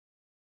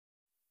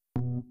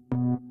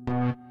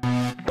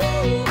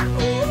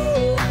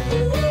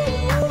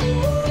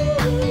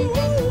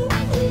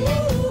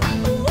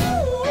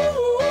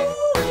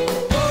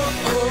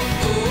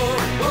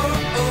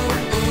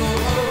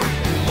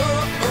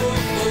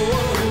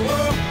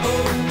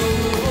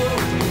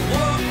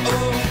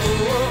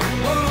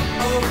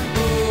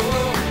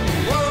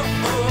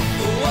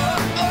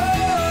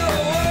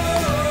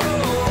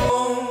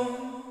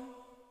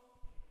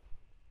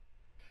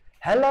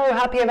Hello,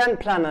 happy event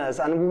planners,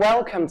 and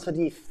welcome to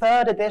the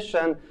third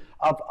edition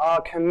of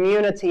our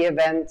community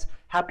event,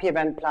 Happy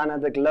Event Planner,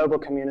 the global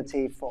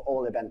community for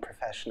all event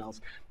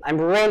professionals.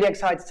 I'm really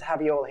excited to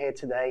have you all here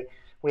today.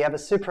 We have a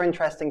super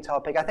interesting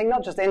topic. I think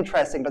not just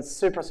interesting, but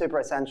super, super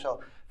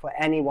essential for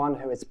anyone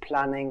who is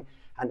planning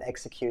and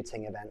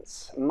executing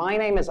events. My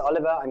name is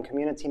Oliver. I'm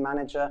community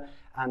manager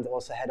and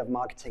also head of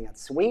marketing at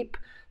Sweap.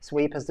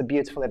 Sweap is the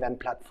beautiful event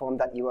platform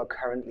that you are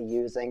currently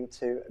using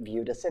to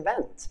view this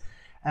event.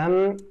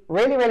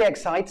 Really, really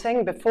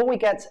exciting. Before we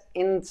get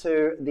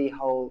into the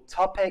whole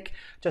topic,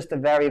 just a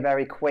very,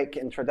 very quick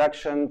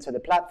introduction to the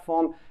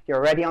platform. You're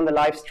already on the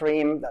live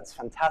stream. That's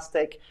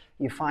fantastic.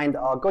 You find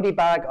our goodie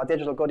bag, our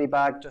digital goodie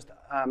bag, just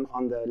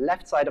on the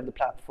left side of the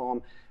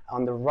platform.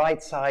 On the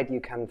right side,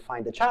 you can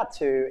find the chat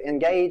to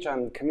engage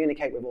and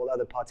communicate with all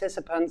other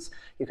participants.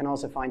 You can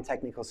also find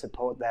technical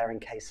support there in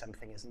case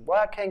something isn't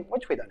working,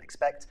 which we don't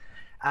expect.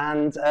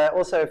 And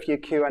also a few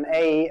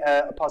Q&A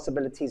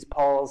possibilities,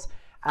 polls.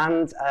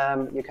 And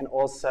you can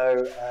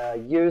also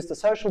use the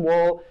social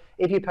wall.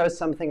 If you post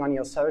something on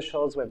your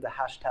socials with the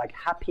hashtag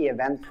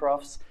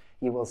 #HappyEventProfs,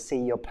 you will see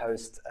your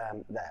post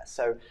there.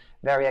 So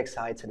very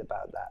excited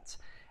about that.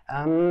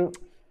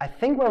 I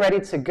think we're ready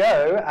to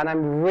go, and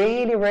I'm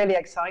really, really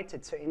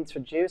excited to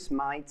introduce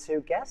my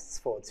two guests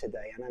for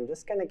today. And I'm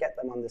just going to get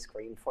them on the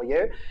screen for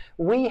you.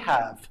 We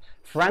have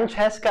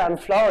Francesca and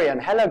Florian.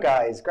 Hello,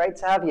 guys. Great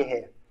to have you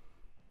here.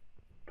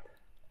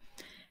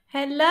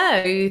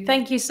 Hello,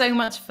 thank you so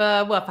much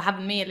for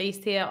having me at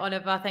least here,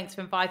 Oliver. Thanks for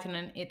inviting,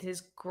 and it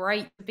is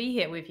great to be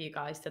here with you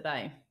guys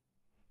today.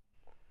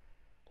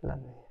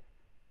 Lovely.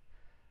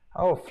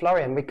 Oh,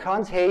 Florian, we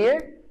can't hear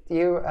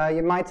you.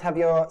 You might have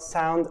your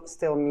sound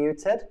still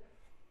muted.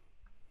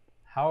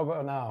 How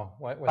about now?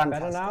 Was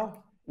better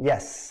now?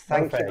 Yes,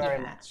 thank you very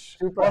much.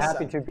 Super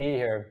happy to be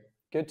here.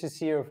 Good to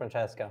see you,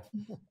 Francesca.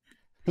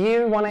 Do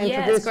you want to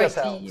introduce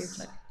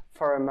yourselves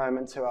for a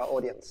moment to our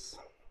audience?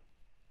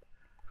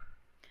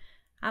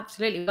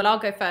 Absolutely. Well, I'll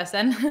go first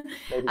then.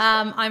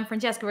 I'm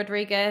Francesca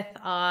Rodriguez.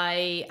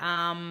 I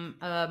am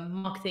a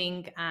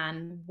marketing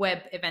and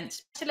web event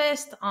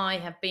specialist. I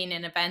have been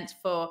in events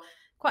for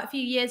quite a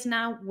few years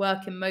now,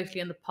 working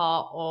mostly on the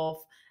part of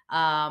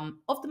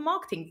the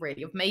marketing,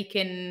 really, of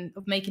making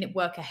it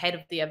work ahead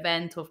of the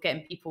event, of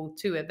getting people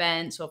to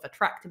events, of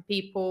attracting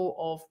people,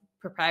 of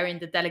preparing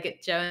the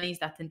delegate journeys,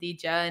 the attendee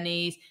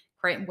journeys,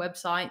 creating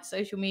websites,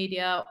 social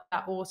media,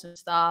 that awesome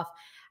stuff.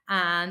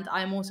 And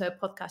I'm also a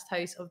podcast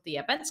host of the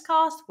Events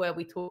Cast, where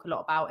we talk a lot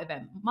about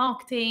event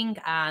marketing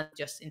and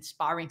just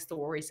inspiring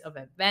stories of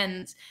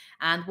events.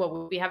 And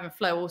we'll be having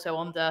Flo also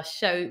on the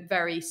show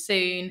very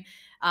soon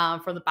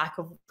from the back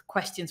of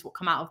questions will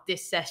come out of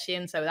this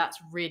session. So that's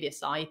really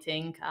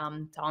exciting to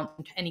answer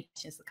any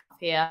questions that come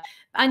here.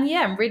 And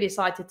yeah, I'm really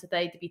excited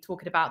today to be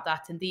talking about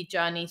that attendee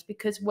journeys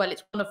because, well,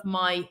 it's one of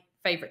my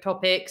favorite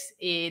topics.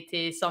 It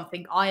is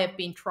something I have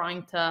been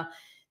trying to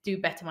do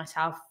better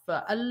myself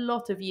for a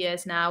lot of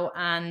years now,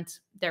 and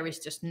there is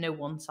just no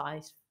one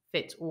size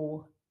fits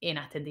all in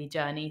attendee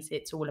journeys.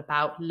 It's all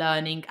about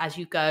learning as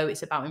you go.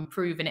 It's about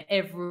improving it.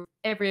 Every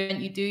event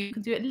you do, you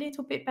can do it a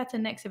little bit better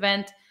next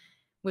event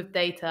with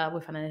data,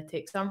 with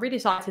analytics. So I'm really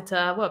excited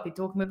to be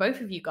talking with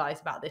both of you guys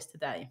about this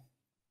today.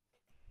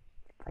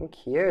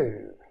 Thank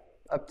you.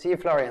 Up to you,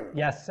 Florian.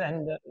 Yes,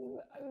 and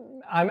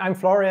I'm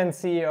Florian,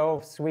 CEO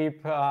of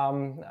Sweap.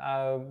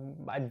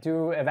 I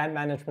do event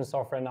management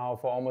software now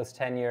for almost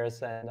 10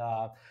 years, and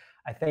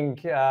I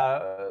think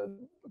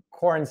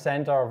core and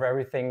center of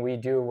everything we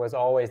do was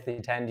always the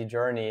attendee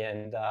journey.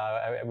 And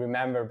I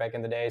remember back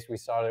in the days we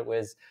started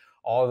with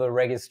all the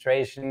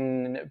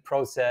registration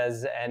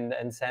process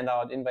and send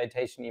out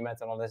invitation emails,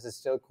 and all this is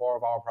still core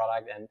of our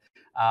product.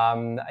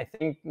 And I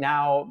think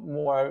now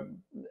more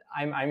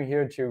I'm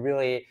here to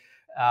really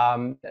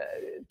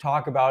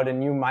talk about a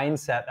new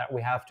mindset that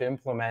we have to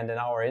implement in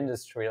our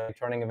industry, like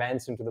turning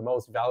events into the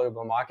most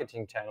valuable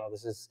marketing channel.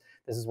 This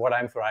is what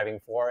I'm thriving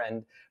for.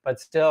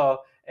 But still,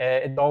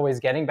 it's always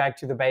getting back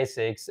to the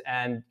basics.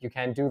 And you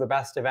can do the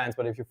best events,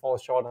 but if you fall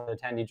short on the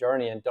attendee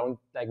journey and don't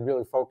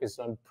really focus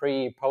on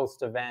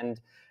post event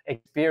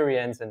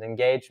experience and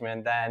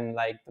engagement, then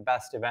the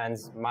best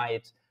events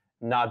might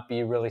not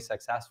be really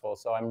successful.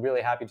 So I'm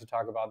really happy to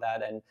talk about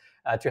that and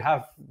to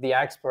have the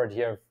expert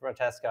here,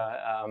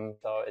 Francesca.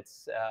 So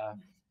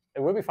it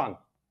will be fun.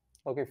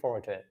 Looking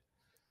forward to it.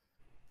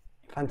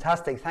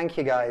 Fantastic. Thank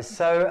you, guys.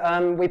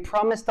 So we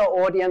promised our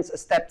audience a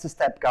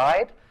step-to-step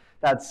guide.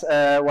 That's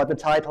what the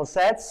title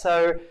said.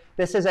 So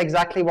this is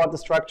exactly what the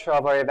structure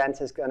of our event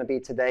is going to be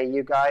today.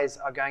 You guys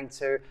are going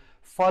to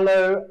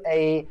follow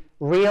a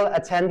real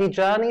attendee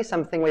journey,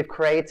 something we've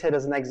created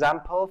as an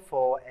example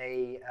for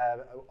a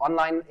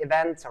online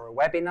event or a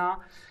webinar.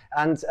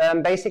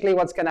 And basically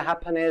what's going to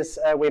happen is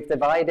we've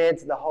divided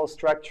the whole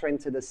structure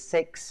into the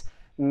 6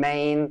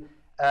 main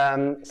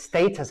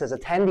statuses,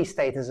 attendee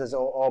statuses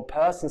or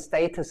person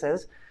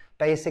statuses,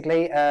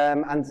 basically,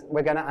 and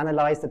we're going to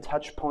analyze the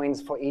touch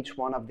points for each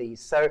one of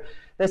these. So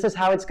this is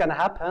how it's going to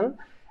happen.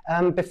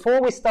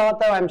 Before we start,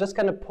 though, I'm just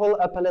going to pull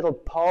up a little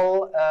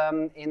poll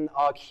in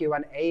our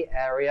Q&A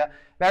area.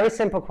 Very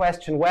simple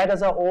question. Where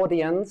does our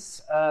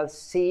audience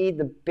see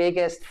the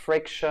biggest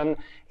friction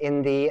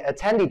in the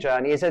attendee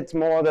journey? Is it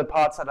more the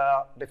parts that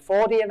are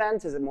before the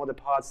event? Is it more the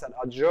parts that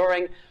are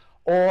during?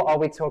 Or are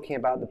we talking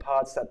about the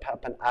parts that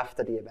happen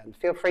after the event?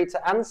 Feel free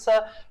to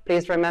answer.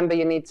 Please remember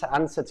you need to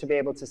answer to be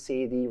able to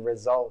see the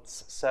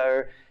results.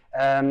 So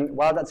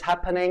while that's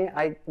happening,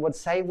 I would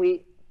say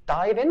we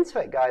dive into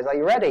it, guys. Are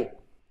you ready?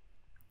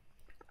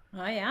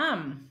 I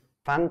am.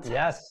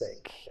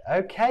 Fantastic.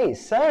 Yes. Okay,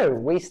 so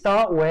we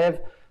start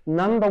with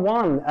number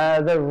 1,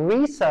 the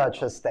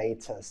researcher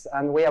status.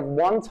 And we have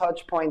 1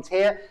 touch point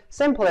here.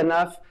 Simple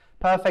enough.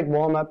 Perfect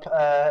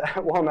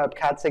warm-up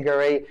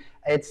category.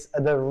 It's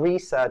the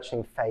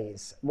researching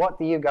phase. What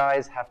do you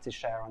guys have to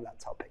share on that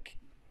topic?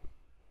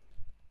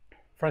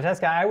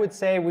 Francesca, I would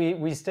say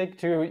we stick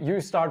to you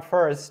start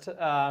first,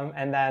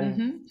 and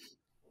then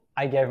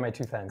I gave my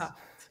 2 cents. Oh.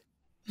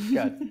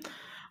 Good.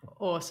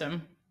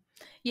 Awesome.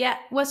 Yeah,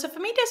 well, so for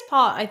me, this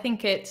part, I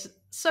think it's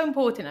so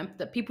important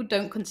that people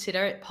don't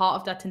consider it part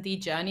of the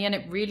attendee journey, and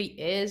it really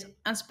is,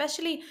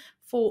 especially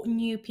for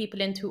new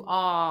people into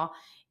our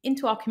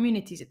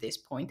communities at this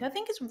point. I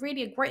think it's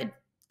really a great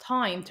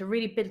time to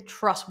really build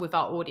trust with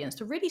our audience,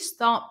 to really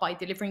start by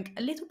delivering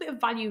a little bit of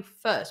value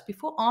first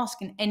before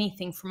asking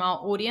anything from our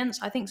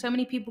audience. I think so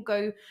many people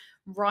go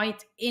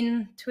right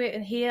into it,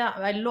 and here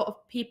a lot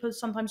of people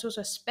sometimes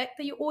also expect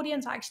that your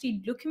audience are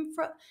actually looking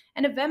for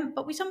an event,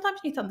 but we sometimes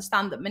need to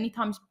understand that many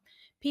times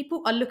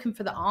people are looking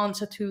for the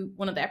answer to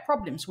one of their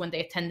problems when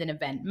they attend an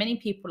event. Many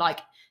people,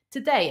 like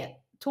today,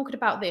 talking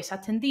about this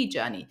attendee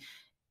journey.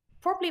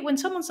 Probably when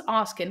someone's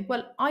asking,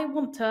 I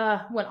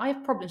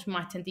have problems with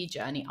my attendee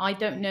journey. I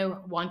don't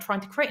know why I'm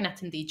trying to create an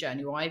attendee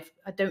journey, or I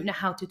don't know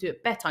how to do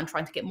it better. I'm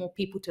trying to get more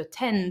people to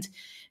attend.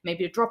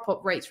 Maybe the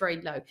drop-off rate's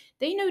very low.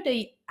 They know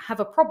they have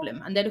a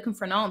problem and they're looking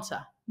for an answer.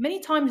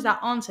 Many times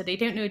that answer, they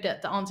don't know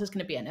that the answer is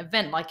going to be an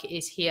event like it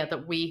is here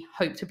that we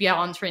hope to be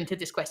answering to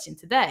this question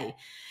today.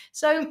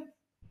 So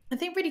I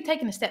think really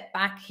taking a step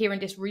back here in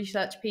this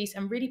research piece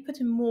and really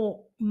putting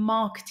more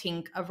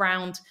marketing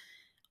around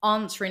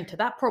answering to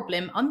that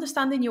problem,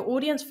 understanding your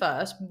audience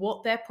first,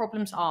 what their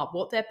problems are,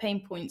 what their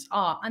pain points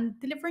are, and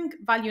delivering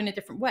value in a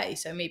different way.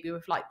 So maybe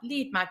with like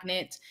lead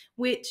magnets,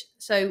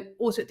 so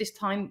also at this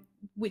time,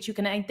 which you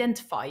can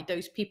identify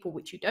those people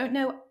which you don't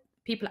know,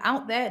 people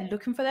out there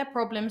looking for their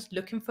problems,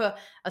 looking for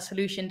a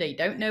solution they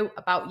don't know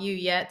about you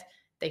yet.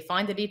 They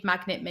find a lead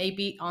magnet,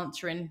 maybe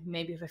answering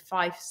maybe with a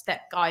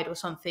 5-step guide or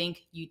something.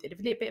 You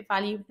deliver a little bit of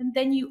value, and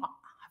then you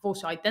have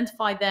also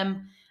identified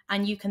them,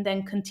 and you can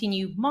then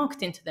continue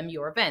marketing to them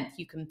your event.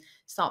 You can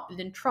start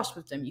building trust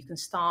with them. You can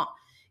start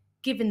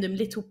giving them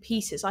little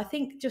pieces. I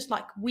think just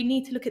like we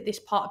need to look at this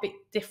part a bit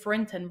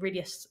different, and really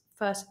a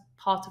first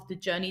part of the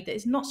journey that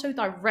is not so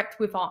direct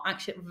with our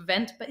actual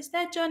event, but it's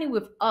their journey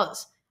with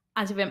us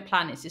as event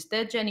planners. It's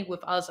their journey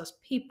with us as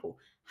people.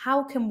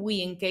 How can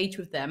we engage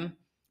with them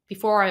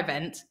before our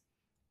event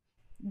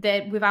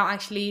without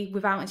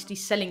actually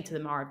selling to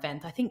them our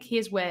event? I think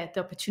here's where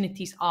the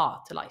opportunities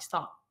are to like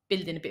start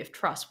building a bit of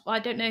trust. I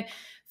don't know,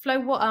 Flo,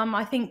 what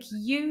I think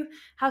you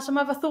have some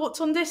other thoughts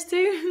on this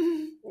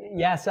too.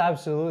 Yes,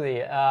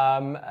 absolutely.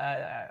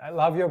 I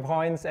love your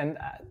points, and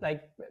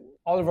like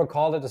Oliver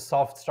called it a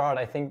soft start.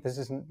 I think this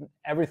is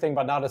everything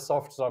but not a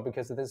soft start,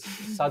 because this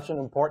is such an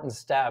important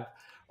step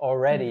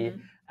already.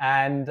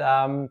 And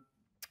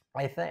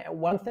I think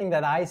one thing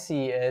that I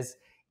see is,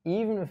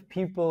 even if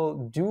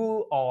people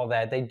do all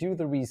that, they do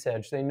the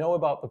research, they know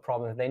about the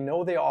problem, they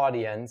know their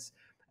audience,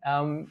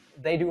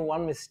 they do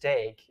one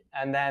mistake,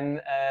 and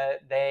then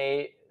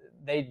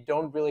they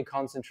don't really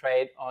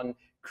concentrate on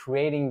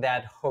creating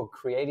that hook,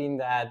 creating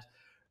that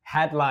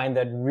headline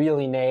that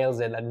really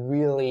nails it, that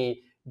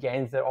really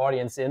gains their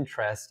audience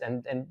interest,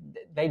 and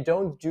they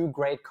don't do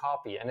great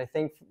copy. And I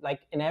think,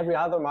 like in every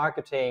other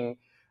marketing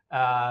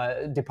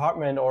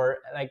department, or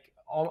like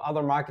all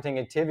other marketing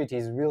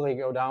activities, really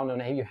go down on,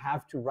 hey, you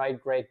have to write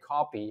great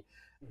copy.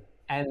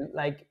 And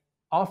like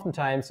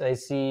oftentimes I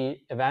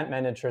see event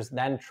managers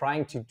then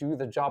trying to do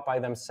the job by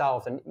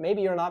themselves, and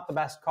maybe you're not the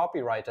best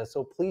copywriter,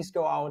 so please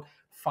go out,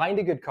 find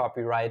a good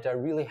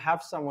copywriter, really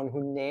have someone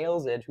who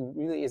nails it, who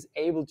really is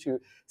able to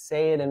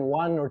say it in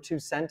 1 or 2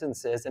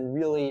 sentences and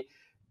really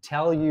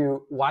tell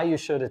you why you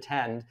should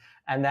attend.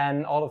 And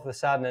then all of a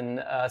sudden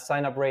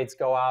sign-up rates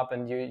go up,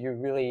 and you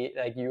really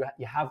like you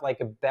have like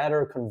a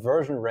better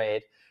conversion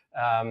rate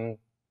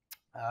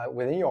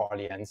within your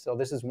audience. So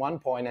this is one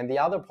point. And the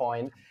other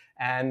point,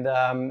 and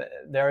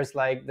there's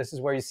like, this is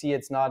where you see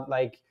it's not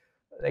like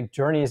like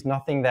journey is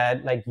nothing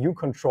that like you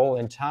control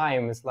in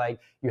time. It's like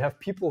you have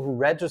people who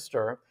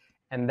register,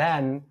 and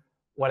then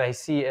what I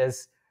see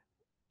is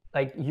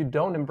like you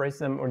don't embrace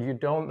them, or you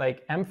don't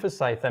like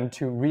emphasize them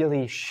to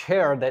really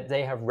share that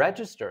they have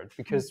registered,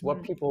 because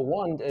what people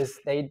want is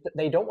they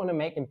don't want to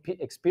make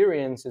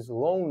experiences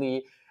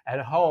lonely at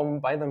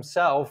home by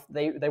themselves.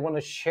 They want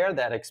to share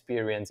that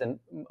experience. And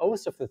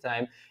most of the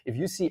time, if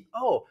you see,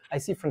 oh, I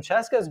see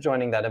Francesca is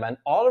joining that event,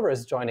 Oliver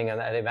is joining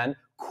that event,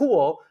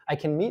 cool, I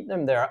can meet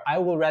them there, I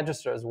will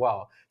register as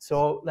well.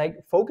 So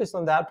like focus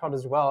on that part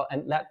as well,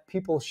 and let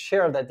people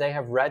share that they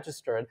have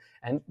registered,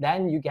 and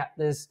then you get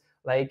this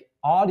like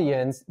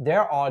audience,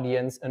 their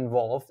audience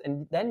involved,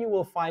 and then you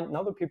will find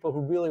other people who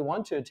really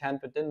want to attend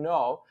but didn't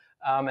know,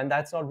 and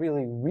that's not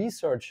really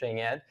researching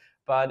it,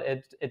 but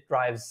it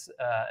drives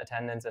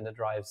attendance, and it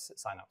drives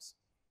signups.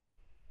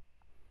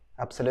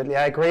 Absolutely,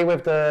 I agree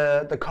with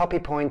the copy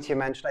point you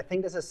mentioned. I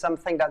think this is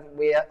something that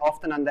we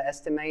often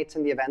underestimate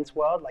in the events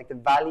world, like the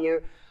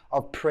value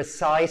of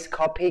precise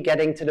copy,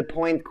 getting to the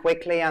point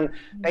quickly, and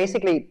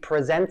basically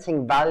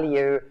presenting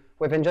value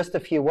within just a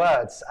few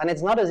words. And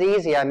it's not as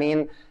easy. I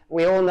mean,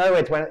 we all know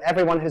it, when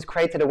everyone who's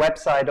created a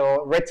website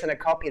or written a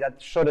copy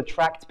that should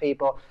attract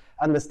people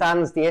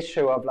understands the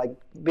issue of like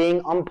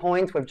being on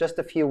point with just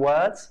a few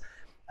words.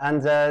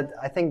 And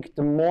I think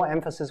the more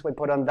emphasis we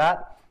put on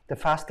that, the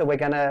faster we're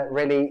going to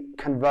really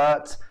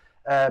convert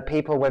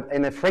people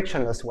in a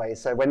frictionless way.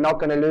 So we're not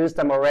going to lose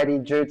them already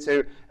due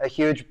to a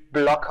huge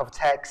block of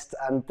text,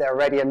 and they're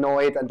already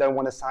annoyed and don't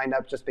want to sign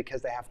up just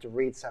because they have to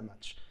read so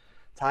much.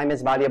 Time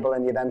is valuable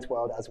in the event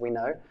world, as we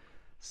know.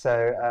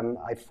 So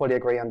I fully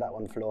agree on that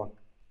one, Flor.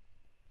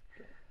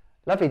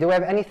 Lovely. Do we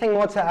have anything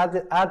more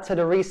to add to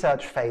the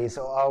research phase,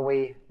 or are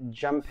we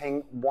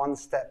jumping one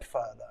step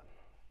further?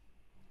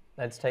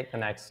 Let's take the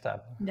next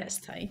step. Let's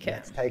take it.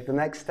 Let's take the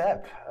next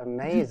step.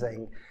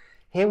 Amazing.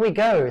 Here we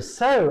go.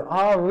 So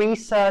our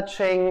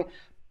researching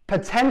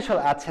potential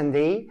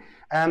attendee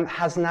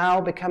has now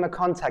become a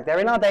contact. They're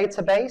in our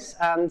database,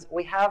 and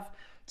we have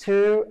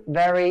two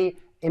very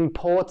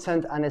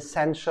important and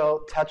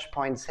essential touch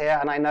points here.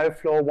 And I know,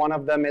 Flor, one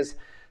of them is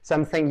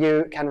something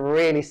you can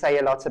really say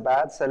a lot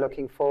about, so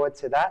looking forward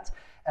to that.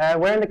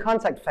 We're in the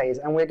contact phase,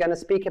 and we're going to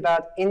speak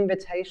about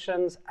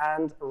invitations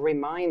and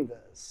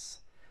reminders.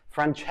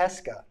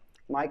 Francesca,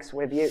 mic's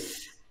with you.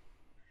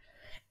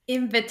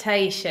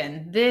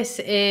 Invitation. This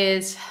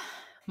is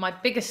my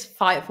biggest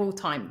fight of all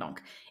time long.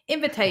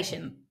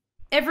 Invitation.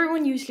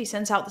 Everyone usually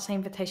sends out the same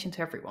invitation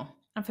to everyone.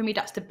 And for me,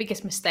 that's the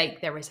biggest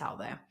mistake there is out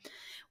there.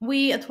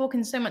 We are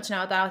talking so much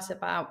nowadays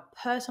about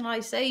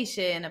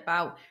personalization,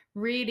 about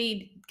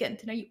really getting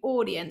to know your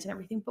audience and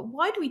everything. But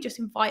why do we just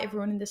invite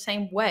everyone in the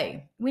same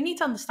way? We need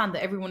to understand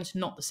that everyone is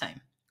not the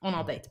same on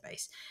our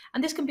database.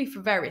 And this can be for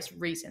various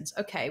reasons.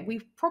 Okay, we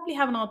probably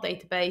have in our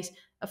database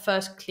a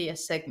first clear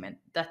segment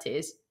that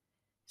is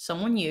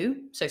someone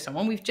new, so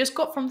someone we've just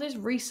got from this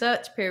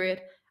research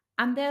period,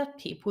 and there are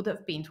people that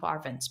have been to our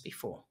events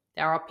before.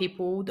 There are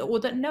people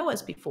that know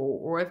us before,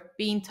 or have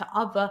been to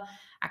other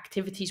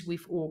activities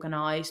we've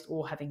organized,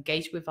 or have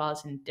engaged with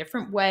us in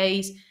different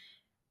ways.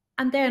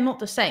 And they're not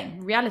the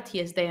same. Reality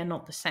is they are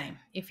not the same.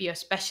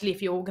 Especially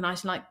if you're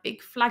organizing like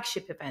big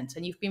flagship events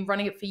and you've been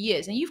running it for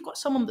years, and you've got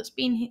someone that's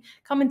been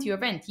coming to your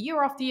event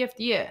year after year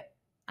after year,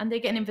 and they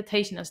get an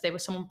invitation as they were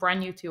someone brand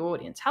new to your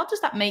audience. How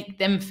does that make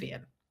them feel?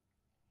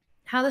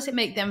 How does it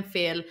make them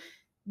feel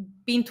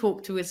being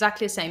talked to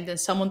exactly the same than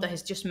someone that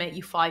has just met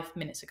you 5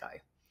 minutes ago?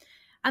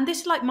 And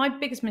this is like my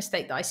biggest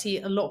mistake that I see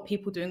a lot of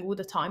people doing all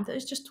the time, that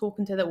is just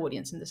talking to their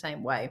audience in the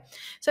same way.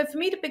 So for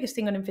me, the biggest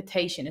thing on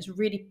invitation is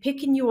really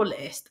picking your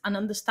list and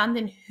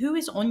understanding who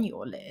is on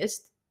your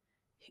list,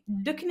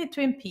 looking at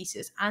it in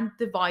pieces and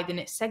dividing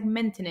it,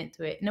 segmenting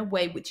into it in a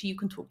way which you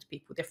can talk to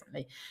people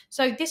differently.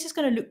 So this is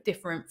going to look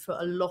different for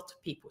a lot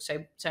of people.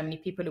 So many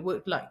people who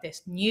work like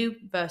this, new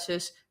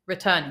versus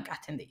returning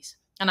attendees.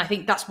 And I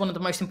think that's one of the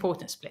most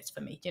important splits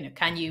for me.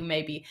 Can you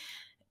maybe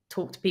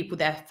talk to people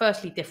there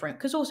firstly different,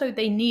 because also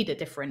they need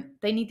different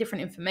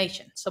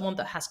information. Someone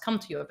that has come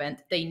to your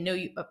event, they know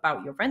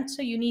about your event,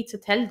 so you need to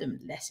tell them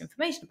less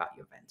information about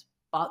your event.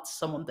 But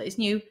someone that is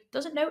new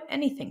doesn't know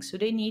anything, so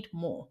they need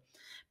more.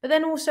 But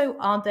then also,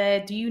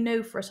 do you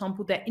know, for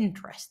example, their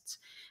interests?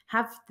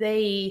 Have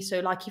they, so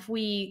like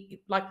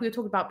we were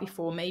talking about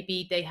before,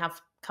 maybe they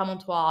have come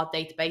onto our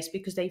database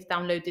because they've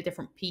downloaded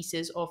different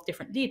pieces of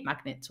different lead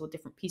magnets or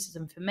different pieces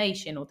of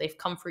information, or they've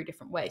come through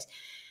different ways.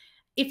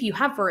 If you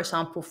have, for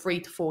example,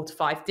 3 to 4 to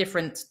 5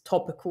 different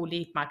topical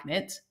lead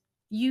magnets,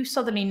 you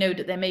suddenly know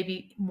that they may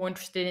be more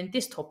interested in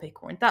this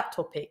topic or in that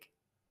topic.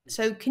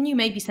 So can you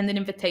maybe send an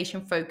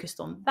invitation focused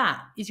on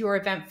that? Is your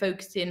event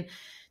focused in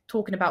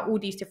talking about all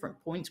these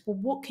different points? Well,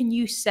 what can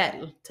you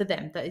sell to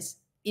them that is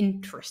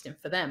interesting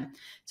for them?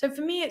 So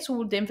for me,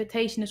 the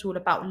invitation is all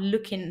about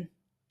looking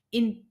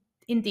in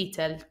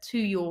detail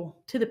to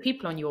the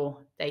people on your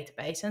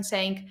database and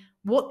saying,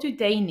 what do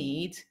they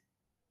need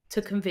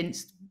to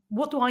convince,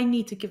 what do I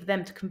need to give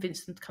them to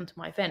convince them to come to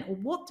my event? Or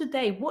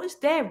what is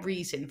their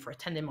reason for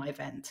attending my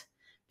event?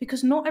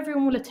 Because not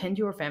everyone will attend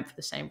your event for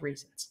the same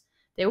reasons.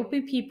 There will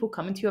be people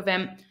coming to your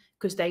event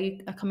because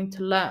they are coming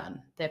to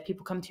learn. There are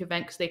people coming to your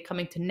event because they're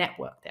coming to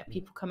network. There are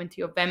people coming to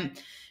your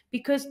event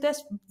because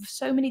there's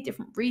so many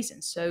different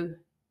reasons. So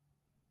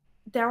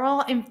there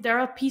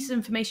are pieces of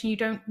information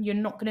you're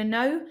not going to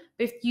know,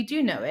 but if you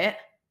do know it,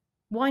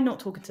 why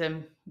not talking to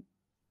them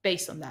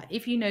based on that?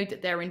 If you know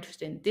that they're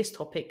interested in this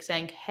topic,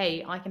 saying,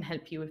 hey, I can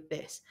help you with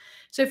this.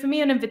 So for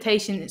me, an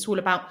invitation, it's all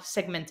about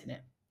segmenting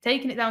it,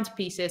 taking it down to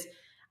pieces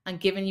and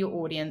giving your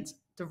audience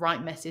the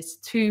right message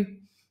to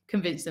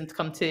convince them to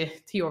come to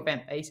your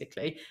event,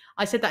 basically.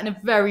 I said that in a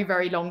very,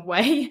 very long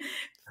way.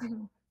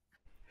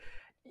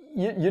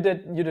 You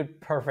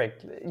did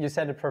perfect. You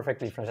said it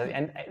perfectly, Francesca.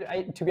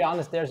 And to be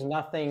honest, there's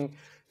nothing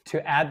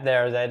to add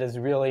there that is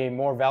really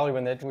more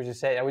valuable than what you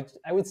say.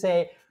 I would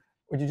say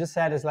what you just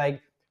said is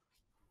like,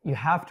 you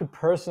have to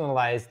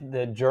personalize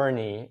the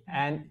journey,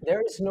 and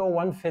there is no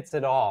one fits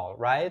it all,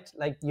 right?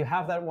 Like you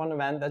have that one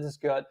event that is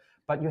good,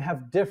 but you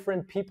have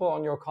different people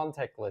on your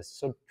contact list.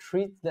 So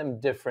treat them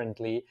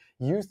differently.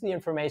 Use the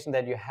information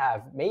that you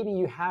have. Maybe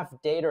you have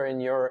data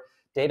in your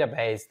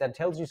database that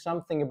tells you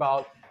something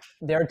about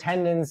their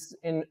attendance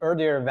in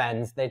earlier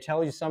events. They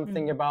tell you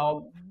something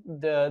about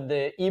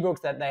the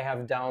ebooks that they have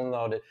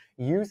downloaded.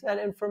 Use that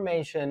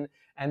information,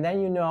 and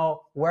then you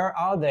know, where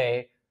are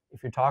they?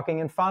 If you're talking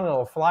in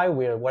funnel,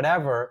 flywheel,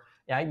 whatever,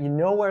 yeah, you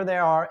know where they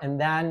are, and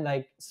then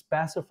like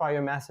specify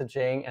your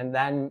messaging, and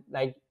then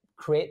like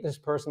create this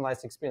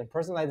personalized experience.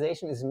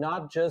 Personalization is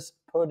not just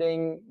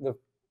putting the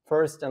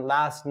first and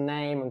last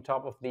name on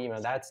top of the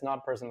email. That's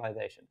not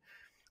personalization.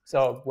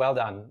 So well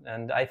done.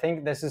 And I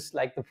think this is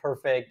like the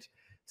perfect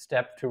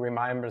step to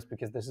remind us,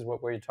 because this is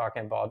what we're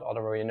talking about,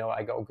 Oliver. You know,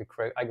 I go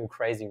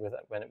crazy with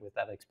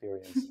that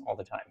experience all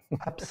the time.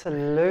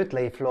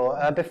 Absolutely,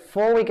 Flor.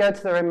 Before we go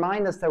to the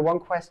reminders, though, one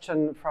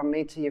question from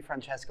me to you,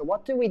 Francesca.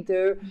 What do we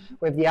do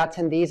with the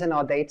attendees in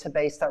our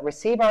database that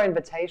receive our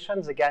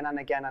invitations again and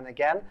again and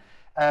again?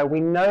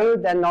 We know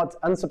they're not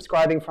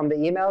unsubscribing from the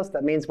emails.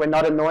 That means we're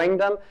not annoying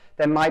them.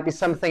 There might be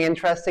something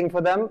interesting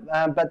for them,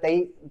 but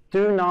they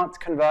do not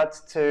convert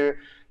to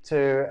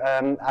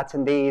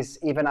attendees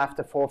even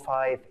after 4 or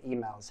 5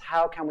 emails.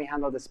 How can we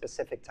handle this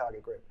specific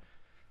target group?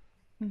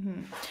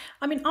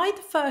 I mean,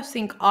 the first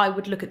thing I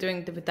would look at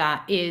doing with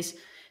that is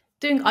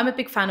I'm a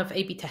big fan of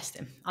A/B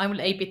testing. I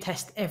will A/B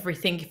test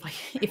everything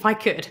if I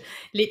could.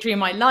 Literally in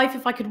my life,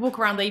 if I could walk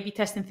around A/B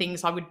testing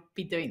things, I would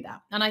be doing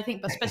that. And I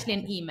think, especially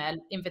in email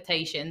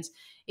invitations,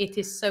 it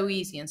is so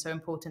easy and so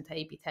important to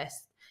A/B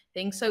test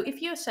things. So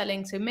if you're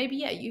selling, so maybe,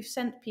 you've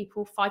sent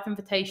people 5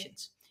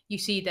 invitations. You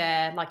see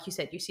there, like you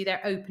said, you see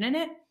they're opening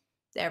it,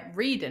 they're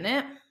reading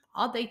it.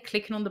 Are they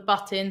clicking on the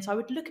buttons? I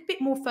would look a bit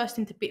more first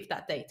into a bit of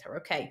that data.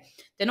 Okay,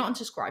 they're not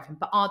unsubscribing,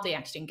 but are they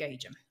actually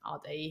engaging? Are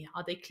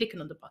they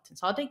clicking on the buttons?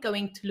 Are they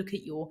going to look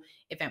at your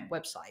event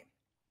website?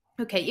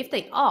 Okay, if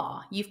they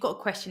are, you've got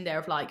a question there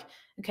of like,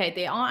 okay,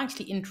 they are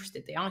actually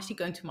interested. They are actually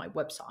going to my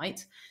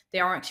website.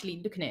 They are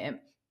actually looking at it,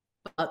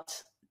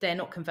 but they're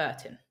not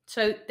converting.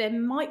 So there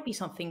might be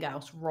something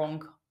else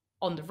wrong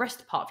on the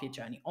rest part of your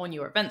journey, on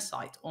your event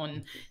site,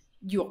 on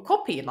your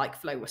copy, like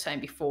Flo was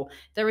saying before.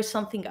 There is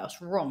something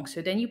else wrong.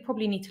 So then you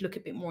probably need to look a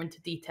bit more into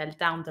detail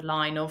down the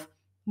line of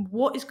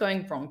what is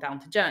going wrong down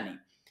the journey.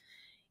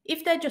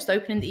 If they're just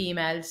opening the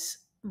emails,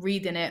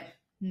 reading it,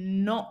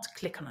 not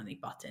clicking on any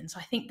buttons,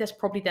 I think there's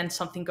probably then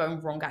something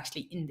going wrong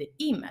actually in the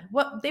email.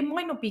 Well, they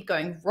might not be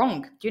going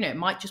wrong. You know, it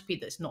might just be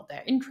that it's not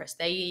their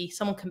interest.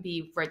 Someone can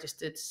be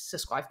registered,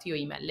 subscribed to your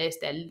email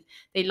list.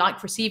 They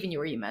like receiving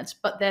your emails,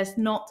 but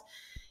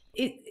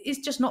it's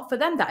just not for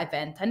them, that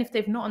event. And if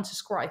they've not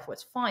unsubscribed, well,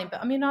 it's fine.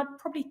 But I mean, I'd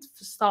probably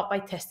start by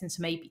testing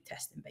some A/B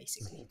testing,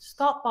 basically.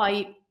 Start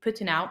by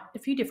putting out a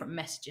few different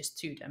messages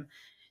to them.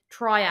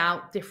 Try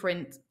out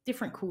different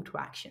call to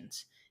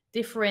actions,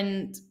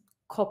 different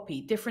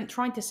copy,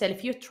 trying to sell.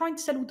 If you're trying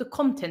to sell all the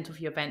content of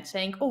your event,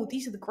 saying, oh,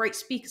 these are the great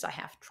speakers I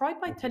have, try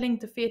by telling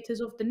the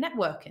theaters of the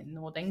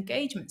networking or the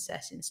engagement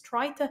sessions.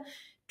 Try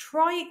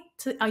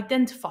to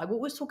identify what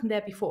we were talking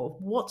there before,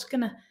 what's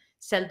going to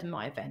sell them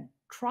my event.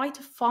 Try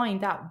to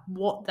find out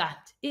what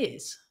that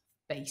is,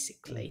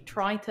 basically.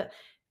 Try to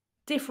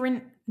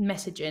different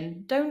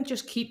messaging. Don't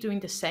just keep doing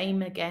the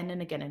same again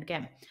and again and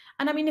again.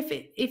 And I mean,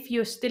 if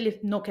you're still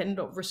not getting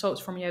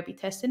results from your A/B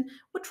testing,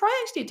 well, try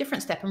actually a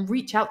different step and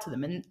reach out to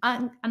them and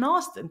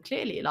ask them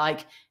clearly,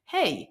 like,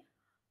 hey,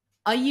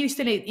 are you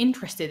still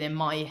interested in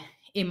my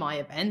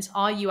events?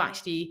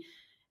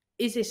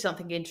 Is this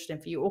something interesting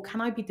for you, or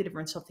can I be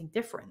delivering something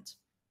different?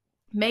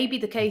 Maybe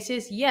the case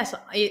is, yes,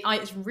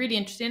 it's really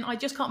interesting. I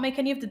just can't make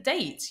any of the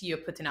dates you're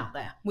putting out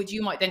there, which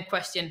you might then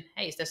question,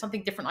 hey, is there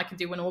something different I can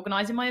do when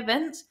organizing my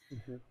events?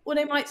 Or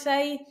they might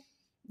say,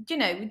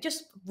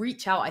 just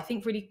reach out. I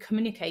think really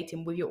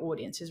communicating with your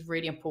audience is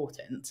really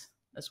important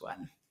as well.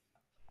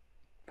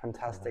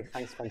 Fantastic.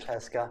 Thanks,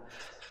 Francesca.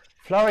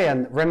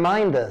 Florian,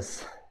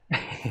 reminders.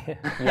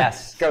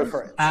 Yes. Go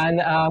for it.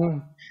 And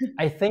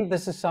I think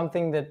this is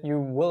something that you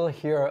will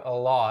hear a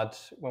lot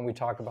when we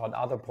talk about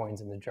other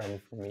points in the journey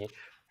for me.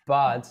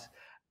 But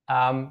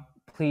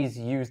please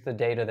use the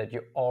data that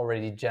you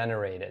already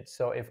generated.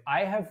 So if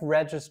I have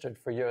registered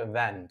for your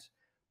event,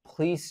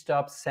 please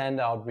stop send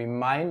out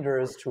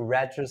reminders to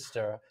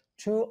register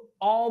to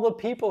all the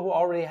people who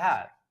already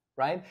had,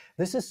 right?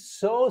 This is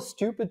so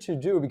stupid to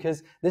do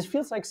because this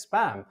feels like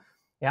spam.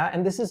 Yeah,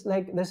 and this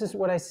is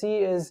what I see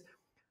is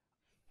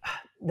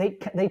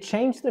they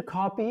change the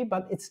copy,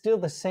 but it's still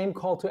the same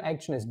call to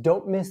action is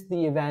don't miss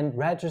the event,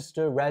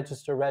 register,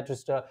 register,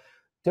 register.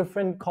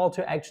 Different call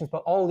to actions,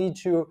 but all lead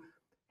to,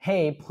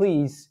 hey,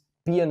 please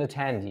be an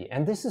attendee.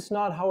 And this is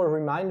not how a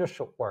reminder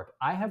should work.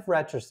 I have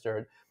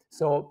registered.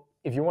 So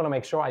if you want to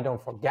make sure I don't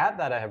forget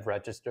that I have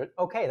registered,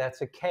 okay, that's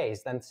the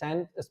case. Then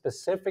send a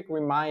specific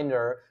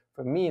reminder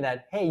for me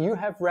that, hey, you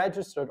have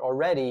registered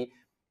already.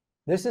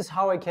 This is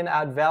how I can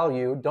add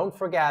value. Don't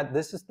forget,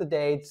 this is the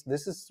dates.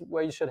 This is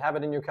where you should have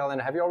it in your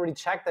calendar. Have you already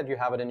checked that you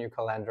have it in your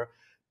calendar?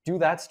 Do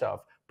that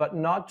stuff, but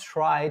not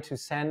try to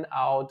send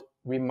out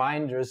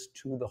reminders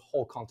to the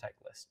whole contact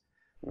list.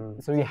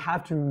 So you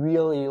have to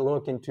really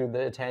look into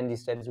the attendee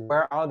status.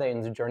 Where are they in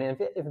the journey? And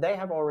if they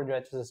have already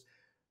registered,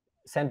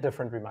 send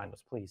different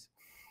reminders, please.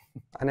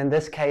 And in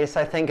this case,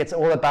 I think it's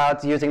all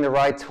about using the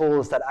right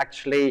tools that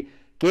actually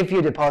give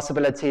you the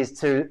possibilities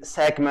to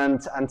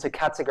segment and to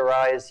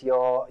categorize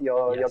your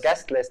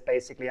guest list,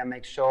 basically, and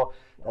make sure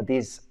that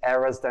these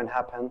errors don't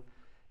happen.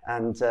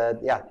 And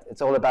yeah,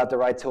 it's all about the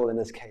right tool in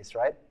this case,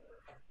 right?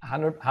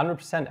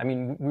 100%. I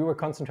mean, we were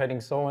concentrating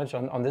so much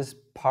on this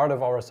part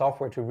of our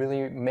software to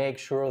really make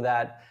sure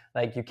that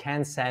like you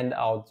can send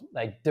out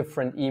like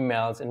different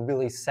emails and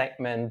really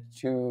segment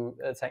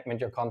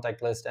your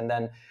contact list, and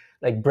then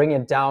like bring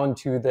it down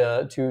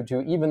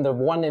to even the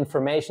one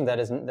information that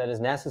is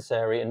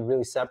necessary, and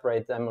really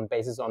separate them on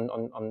basis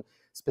on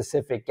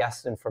specific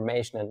guest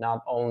information, and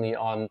not only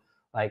on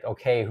like,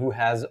 okay, who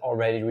has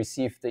already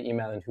received the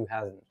email and who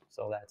hasn't.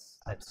 So that's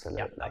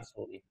absolutely. Yeah,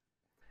 absolutely.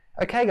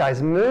 Okay,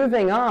 guys,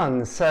 moving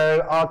on.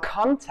 So our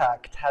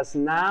contact has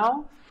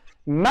now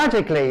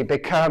magically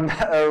become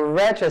a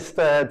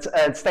registered,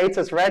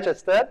 status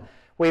registered.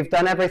 We've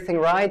done everything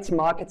right.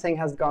 Marketing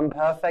has gone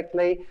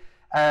perfectly.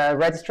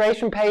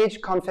 Registration page,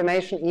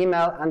 confirmation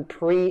email, and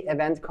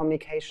pre-event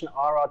communication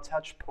are our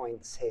touch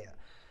points here.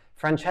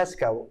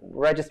 Francesca,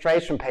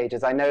 registration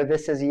pages. I know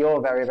this is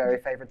your very, very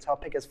favorite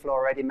topic, as Flo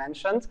already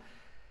mentioned.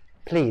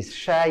 Please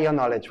share your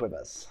knowledge with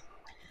us.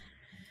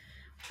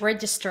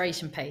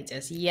 Registration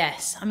pages,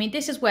 yes. I mean,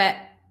 this is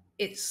where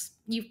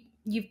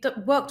you've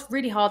worked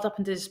really hard up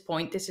until this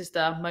point. This is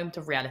the moment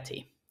of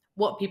reality.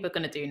 What people are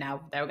going to do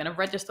now? They're going to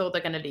register or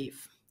they're going to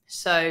leave.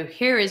 So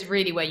here is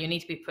really where you need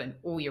to be putting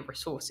all your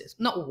resources,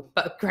 not all,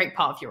 but a great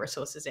part of your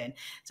resources in.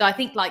 So I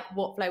think like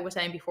what Flo was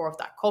saying before of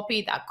that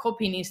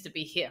copy needs to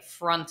be here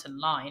front and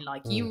line.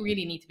 Like you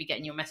really need to be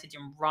getting your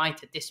messaging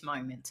right at this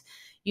moment.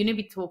 You need to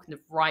be talking the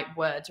right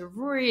words,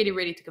 really,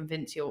 really to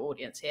convince your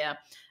audience here.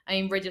 I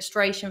mean,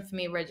 registration,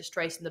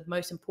 the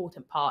most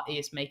important part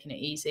is making it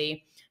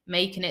easy,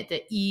 making it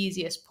the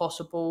easiest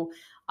possible.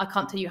 I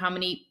can't tell you how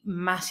many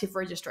massive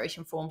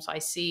registration forms I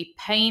see,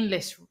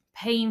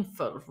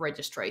 painful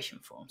registration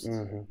forms.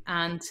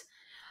 And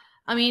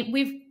I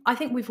mean, I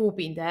think we've all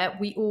been there.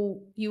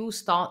 You all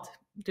start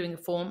doing a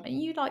form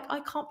and you like,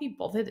 I can't be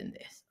bothered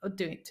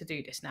to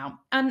do this now.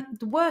 And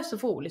the worst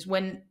of all is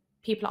when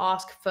people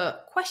ask for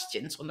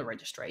questions on the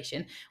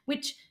registration,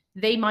 which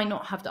they might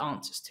not have the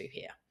answers to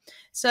here.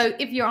 So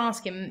if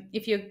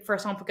you're, for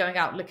example, going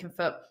out looking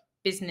for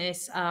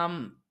business,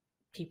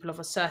 people of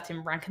a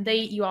certain rank, and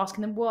you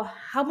asking them, well,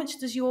 how much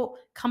does your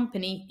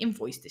company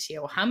invoice this year?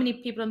 Or how many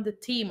people on the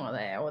team are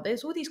there? Or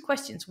there's all these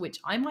questions which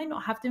I might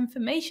not have the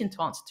information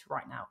to answer to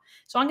right now.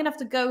 So I'm going to have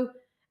to go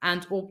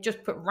or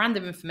just put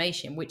random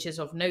information, which is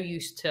of no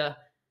use to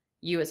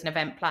you as an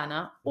event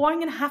planner, or I'm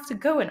going to have to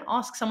go and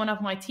ask someone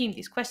of my team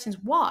these questions.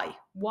 Why?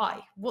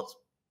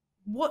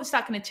 What is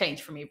that going to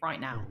change for me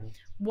right now?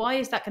 Why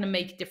is that going to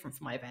make it different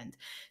for my event?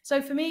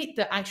 So for me,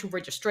 the actual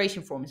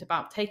registration form is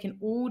about taking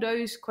all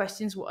those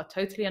questions, what are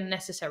totally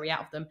unnecessary,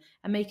 out of them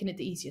and making it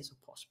the easiest as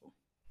possible.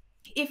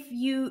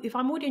 If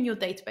I'm already in your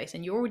database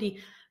and you're already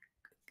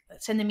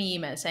sending me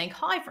emails saying,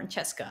 hi,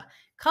 Francesca,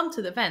 come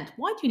to the event.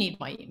 Why do you need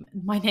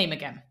my name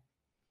again?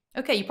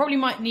 Okay, you probably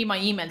might need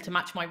my email to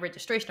match my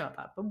registration about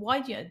that, but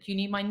why do you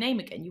need my name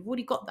again? You've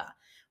already got that.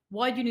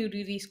 Why do you need to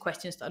do these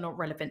questions that are not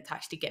relevant to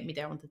actually get me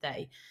there on the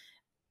day?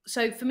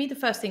 So for me, the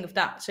first thing of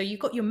that, so you've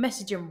got your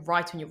messaging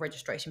right on your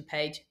registration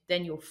page,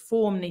 then your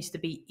form needs to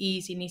be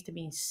easy, needs to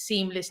be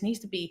seamless, needs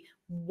to be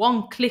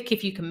one click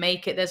if you can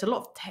make it. There's a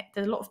lot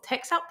of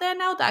text out there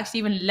now that actually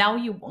even allow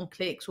you one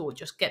clicks or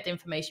just get the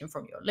information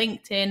from your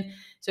LinkedIn.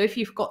 So if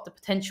you've got the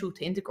potential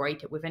to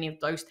integrate it with any of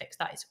those texts,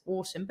 that is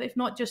awesome. But if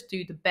not, just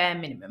do the bare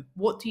minimum.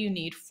 What do you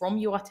need from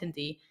your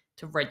attendee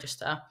to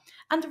register?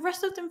 And the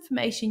rest of the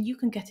information, you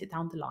can get it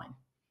down the line.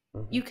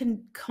 You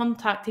can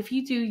contact, if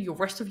you do your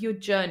rest of your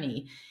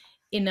journey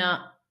in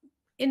a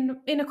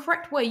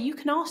correct way, you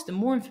can ask them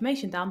more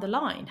information down the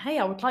line. Hey,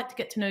 I would like to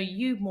get to know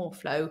you more,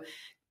 Flo.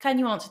 Can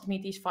you answer to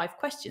me these 5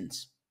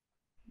 questions?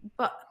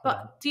 But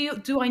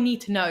do I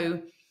need to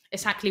know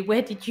exactly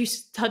where did you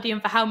study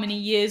and for how many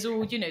years,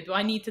 or, you know, do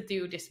I need to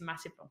do this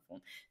massive long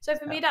form? So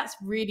for me, that's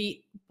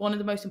really one of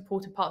the most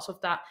important parts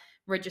of that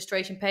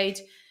registration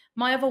page.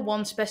 My other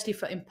one, especially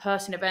for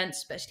in-person events,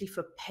 especially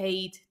for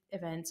paid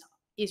events,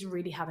 is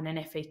really having an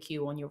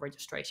FAQ on your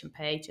registration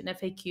page, an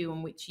FAQ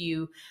in which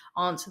you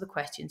answer the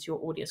questions your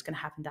audience is going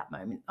to have in that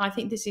moment. I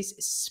think this is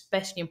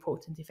especially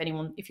important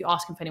if you're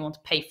asking for anyone to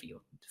pay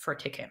for a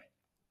ticket.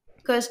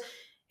 Because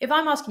if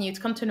I'm asking you to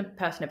come to an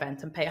in-person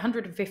event and pay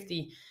 £150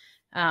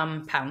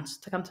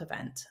 to come to an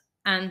event,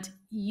 and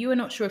you are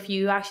not sure if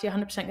you actually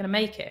 100% going to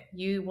make it,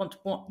 you're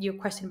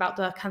questioning about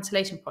the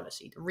cancellation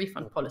policy, the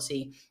refund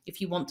policy, if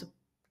you want to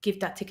give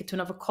that ticket to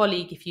another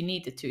colleague if you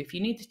needed to, if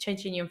you need to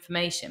change any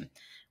information.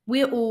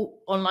 We're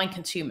all online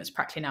consumers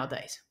practically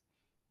nowadays.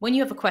 When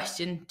you have a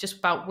question just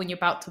about when you're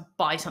about to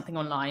buy something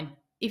online,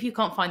 if you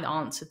can't find the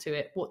answer to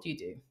it, what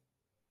do?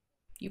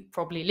 You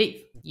probably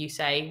leave. You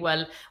say,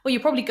 well, you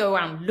probably go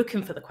around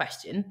looking for the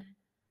question,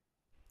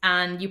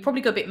 and you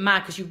probably go a bit mad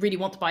because you really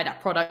want to buy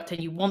that product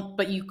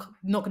but you're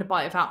not going to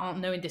buy it without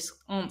knowing this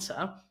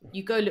answer.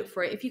 You go look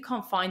for it. If you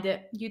can't find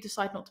it, you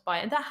decide not to buy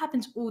it. And that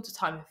happens all the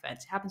time with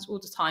events. It happens all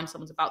the time.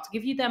 Someone's about to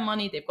give you their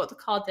money. They've got the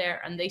card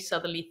there, and they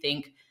suddenly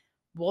think,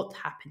 what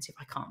happens if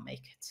I can't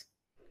make it?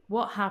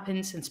 What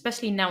happens, and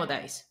especially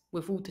nowadays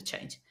with all the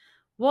change,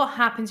 what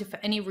happens if for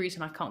any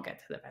reason I can't get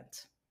to the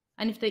event?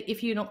 And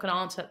if you're not going to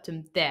answer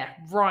to them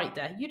right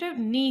there, you don't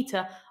need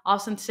to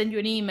ask them to send you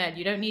an email.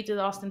 You don't need to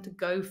ask them to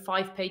go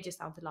 5 pages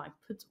down the line.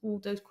 Put all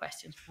those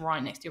questions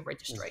right next to your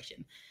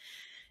registration.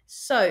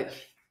 So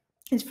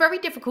it's very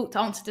difficult to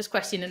answer this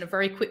question in a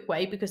very quick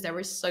way, because there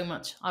is so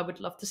much I would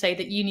love to say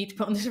that you need to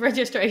put on this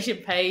registration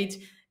page,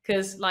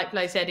 because like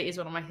Flo said, it is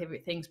one of my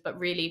favorite things. But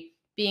really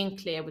being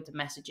clear with the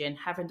messaging,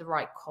 having the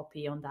right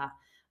copy on that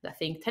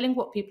thing, telling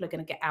what people are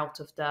going to get out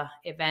of the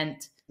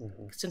event,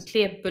 some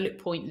clear bullet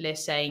point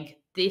list saying,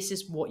 this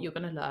is what you're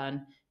going to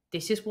learn,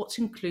 this is what's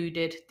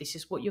included, this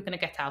is what you're going to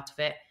get out of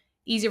it.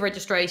 Easy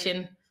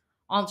registration,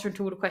 answering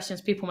to all the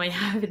questions people may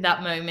have in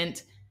that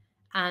moment,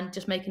 and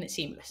just making it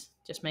seamless,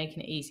 just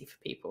making it easy for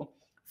people.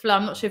 Flo,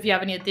 I'm not sure if you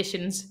have any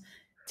additions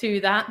to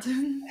that.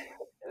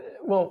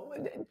 Well,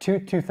 two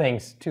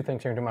things came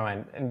to my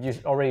mind, and you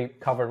already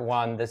covered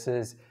one. This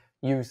is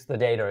use the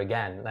data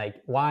again.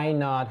 Like, why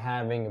not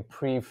having a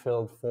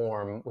pre-filled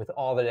form with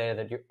all the data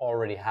that you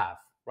already have,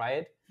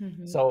 right?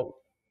 So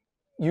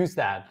use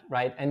that,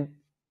 right? And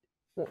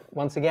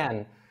once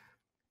again,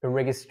 a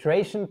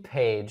registration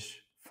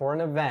page for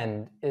an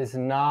event is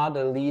not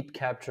a lead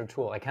capture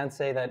tool. I can't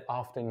say that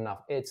often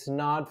enough. It's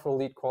not for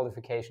lead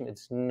qualification.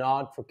 It's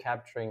not for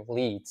capturing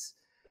leads,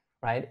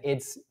 right?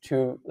 It's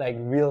to like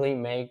really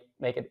make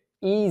it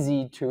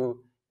easy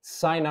to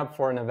sign up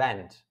for an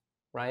event,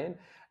 right?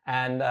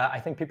 And I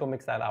think people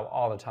mix that up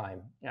all the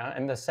time. Yeah.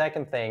 And the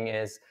second thing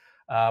is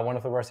one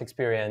of the worst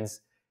experience.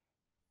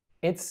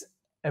 It's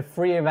a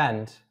free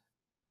event.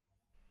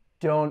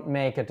 Don't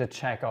make it a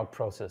checkout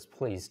process,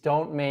 please.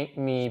 Don't make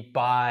me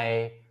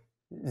buy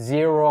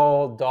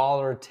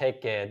 $0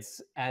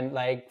 tickets and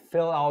like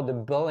fill out the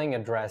billing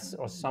address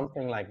or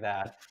something like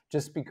that,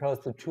 just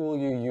because the tool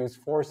you use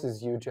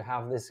forces you to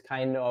have this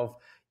kind of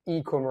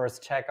e-commerce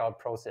checkout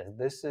process.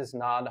 This is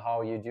not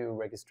how you do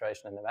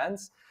registration and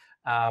events.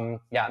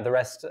 The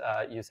rest,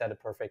 you said it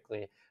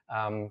perfectly.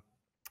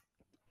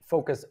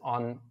 Focus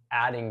on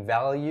adding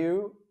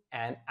value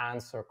and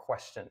answer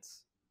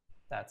questions.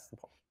 That's the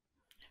point.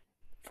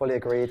 Fully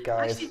agreed,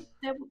 guys. Actually,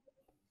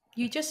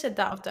 you just said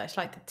that after it's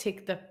like the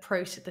ticketing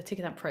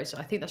process.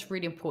 I think that's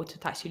really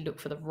important to actually look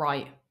for the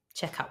right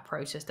checkout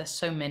process. There's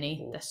so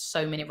many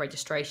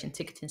registration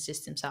ticketing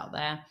systems out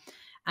there,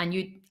 and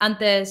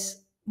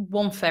there's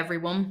one for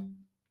everyone,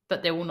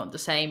 but they're all not the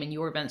same, and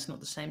your event's not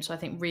the same. So I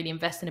think really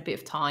investing a bit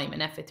of time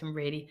and effort and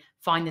really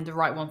finding the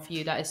right one for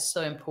you, that is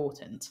so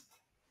important.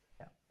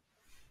 Yeah,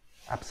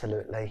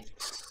 absolutely.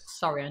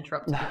 Sorry, I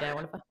interrupted you there,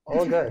 Oliver.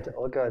 All good,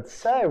 all good.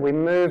 So we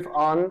move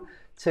on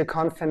to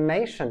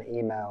confirmation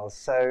emails.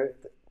 So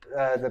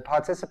the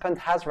participant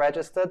has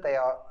registered. They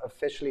are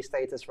officially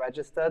status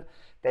registered.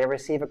 They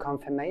receive a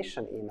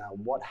confirmation email.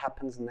 What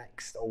happens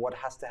next, or what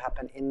has to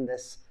happen in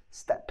this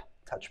step,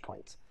 touch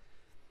point?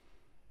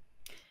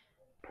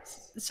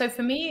 So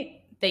for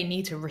me, they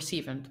need to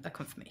receive a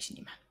confirmation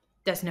email.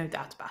 There's no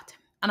doubt about it.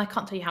 And I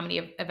can't tell you how many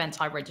events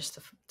I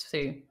register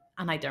to,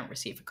 and I don't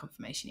receive a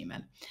confirmation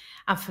email.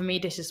 And for me,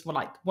 this is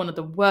one of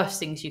the worst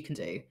things you can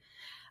do.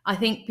 I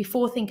think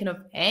before thinking of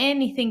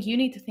anything, you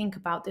need to think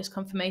about this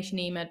confirmation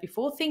email.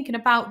 Before thinking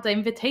about the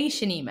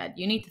invitation email,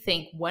 you need to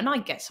think, when I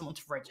get someone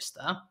to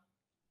register,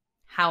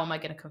 how am I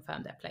going to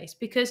confirm their place?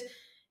 Because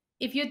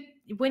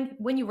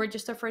when you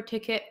register for a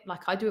ticket,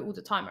 like I do it all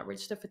the time, I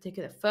register for a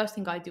ticket, the first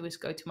thing I do is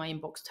go to my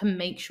inbox to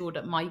make sure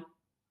that my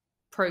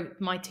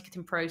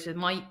ticketing process,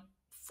 my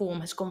form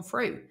has gone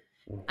through.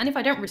 And if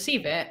I don't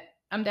receive it,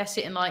 I'm there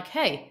sitting like,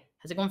 hey,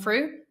 has it gone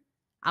through?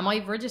 Am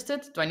I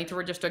registered? Do I need to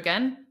register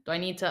again? Do I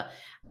need to,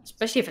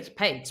 especially if it's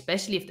paid,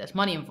 especially if there's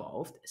money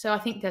involved? So I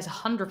think there's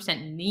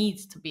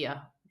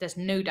 100% there's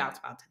no doubt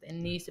about it. There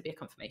needs to be a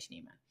confirmation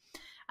email.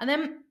 And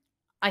then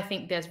I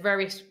think there's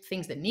various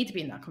things that need to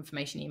be in that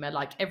confirmation email,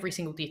 like every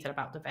single detail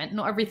about the event,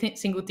 not every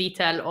single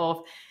detail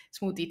of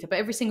small detail, but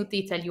every single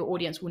detail your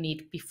audience will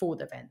need before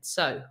the event.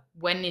 So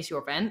when is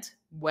your event?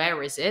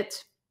 Where is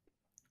it?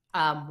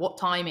 What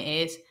time it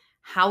is?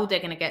 How they're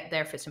going to get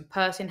there if it's in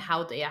person,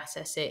 how they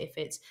access it if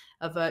it's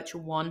a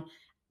virtual one,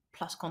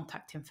 plus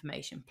contact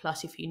information.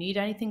 Plus, if you need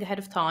anything ahead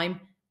of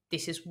time,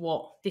 this is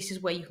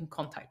where you can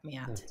contact me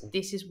at.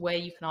 This is where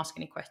you can ask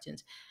any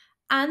questions.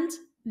 And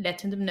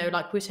letting them know,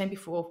 like we were saying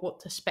before, what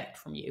to expect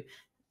from you.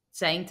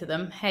 Saying to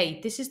them,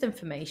 hey, this is the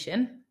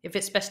information. If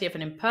it's especially if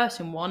an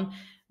in-person one,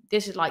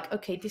 this is like,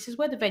 okay, this is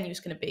where the venue is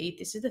going to be.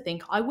 This is the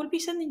thing. I will be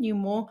sending you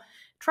more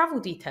travel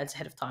details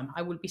ahead of time.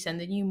 I will be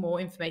sending you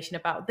more information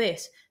about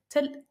this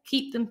to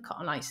keep them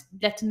kind of like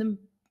letting them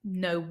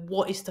know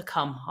what is to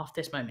come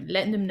after this moment,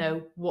 letting them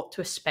know what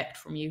to expect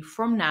from you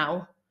from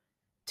now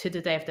to the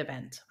day of the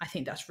event. I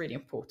think that's really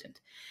important.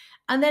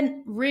 And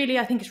then really,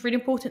 I think it's really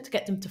important to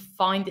get them to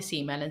find this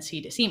email and see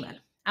this email.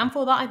 And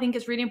for that, I think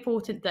it's really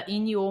important that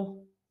in your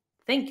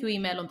thank you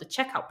email on the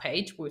checkout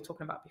page we were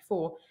talking about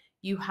before,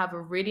 you have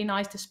a really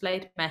nice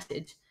displayed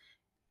message.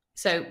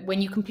 So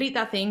when you complete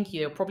that thing,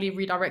 you're probably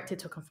redirected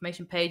to a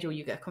confirmation page, or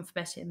you get a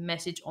confirmation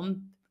message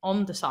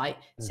on the site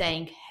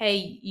saying,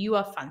 hey, you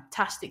are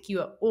fantastic.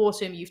 You are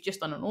awesome. You've just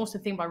done an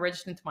awesome thing by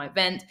registering to my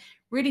event.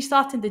 Really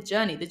starting the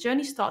journey. The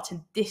journey starts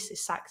in this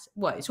exact,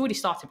 well, it's already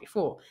started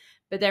before,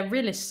 but their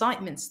real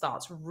excitement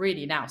starts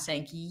really now,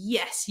 saying,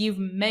 yes, you've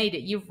made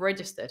it. You've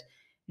registered.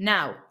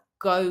 Now,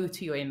 go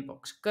to your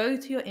inbox. Go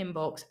to your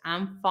inbox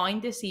and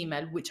find this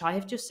email, which I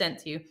have just sent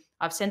to you.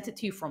 I've sent it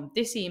to you from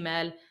this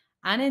email,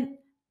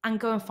 and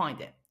go and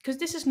find it. Because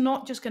this is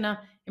not just going to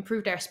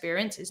improve their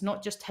experience. It's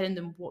not just telling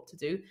them what to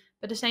do.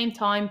 But at the same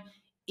time,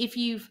 if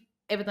you've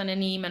ever done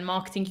any email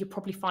marketing, you're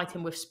probably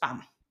fighting with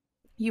spam.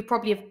 You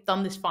probably have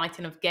done this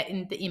fighting of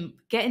getting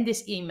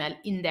this email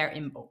in their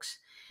inbox.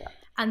 Yeah.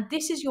 And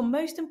this is your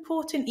most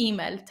important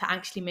email to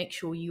actually make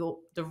sure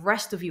the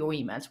rest of your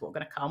emails, what are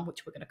going to come,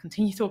 which we're going to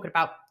continue talking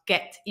about,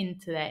 get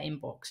into their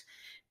inbox.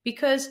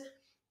 Because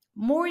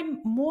more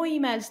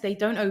emails they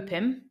don't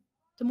open,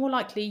 the more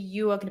likely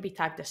you are going to be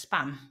tagged as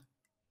spam.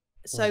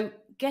 So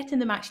getting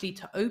them actually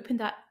to open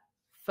that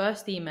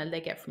first email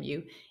they get from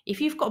you, if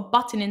you've got a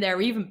button in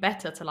there, even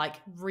better, to like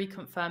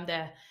reconfirm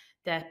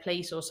their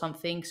place or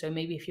something. So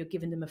maybe if you're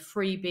giving them a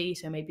freebie,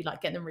 so maybe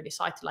like getting them really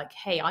excited, like,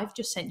 hey, I've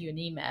just sent you an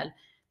email.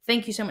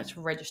 Thank you so much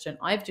for registering.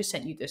 I've just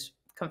sent you this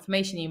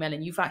confirmation email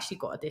and you've actually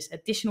got this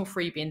additional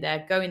freebie in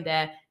there. Go in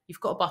there. You've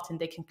got a button.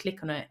 They can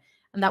click on it.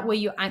 And that way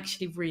you're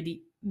actually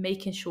really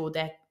making sure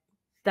that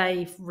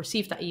they've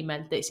received that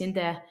email, that it's in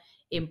their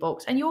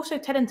inbox. And you're also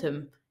telling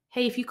them,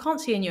 hey, if you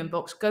can't see in your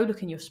inbox, go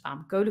look in your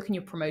spam, go look in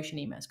your promotion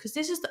emails, because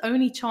this is the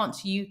only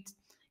chance you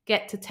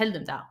get to tell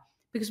them that.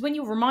 Because when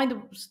you remind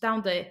them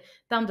down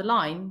the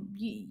line,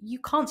 you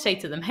can't say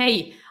to them,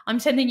 hey, I'm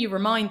sending you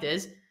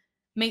reminders.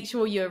 Make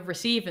sure you're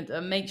receiving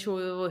them. Make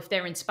sure if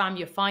they're in spam,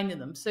 you're finding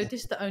them. So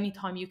this is the only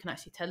time you can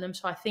actually tell them.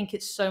 So I think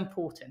it's so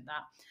important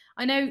that.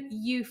 I know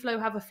you, Flo,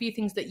 have a few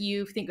things that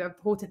you think are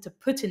important to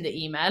put in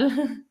the email.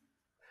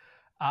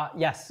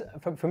 Yes,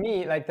 for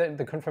me, like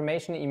the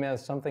confirmation email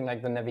is something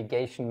like the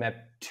navigation map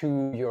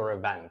to your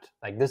event.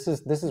 Like this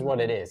is what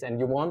it is, and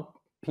you want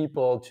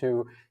people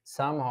to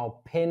somehow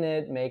pin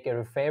it, make it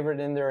a favorite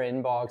in their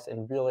inbox,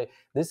 and really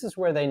this is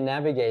where they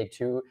navigate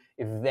to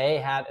if they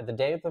had at the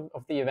day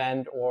of the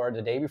event or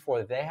the day before,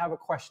 if they have a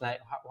question, like,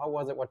 how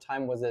was it, what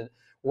time was it,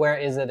 where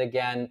is it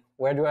again,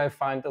 where do I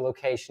find the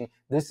location,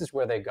 this is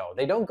where they go.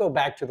 They don't go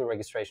back to the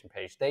registration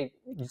page.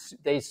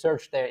 They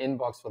search their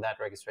inbox for that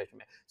registration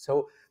page.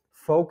 So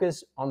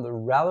focus on the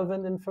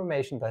relevant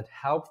information that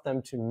helps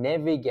them to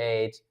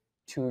navigate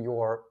to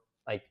your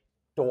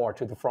door,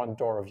 to the front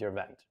door of your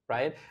event,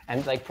 right?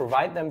 And like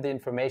provide them the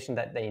information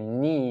that they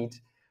need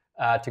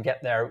to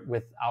get there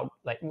without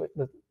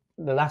with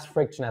the less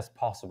friction as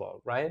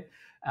possible, right?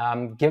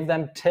 Give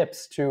them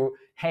tips to,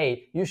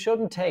 hey, you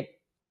shouldn't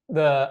take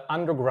the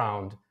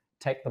underground,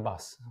 take the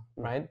bus,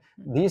 right?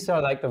 These are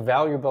like the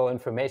valuable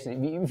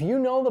information. If you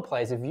know the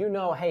place, if you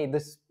know, hey,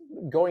 this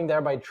going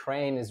there by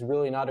train is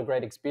really not a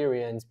great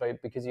experience,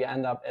 but because you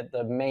end up at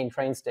the main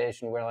train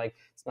station where like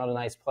it's not a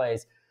nice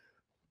place,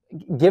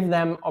 give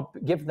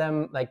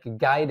them like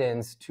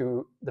guidance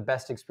to the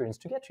best experience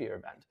to get to your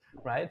event,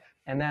 right?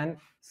 And then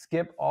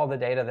skip all the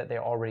data that they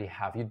already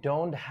have. You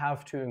don't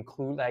have to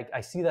include, like, I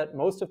see that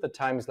most of the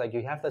times, like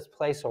you have this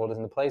placeholders,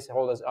 and the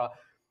placeholders are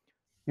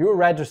you're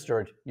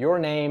registered, your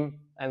name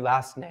and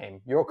last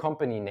name, your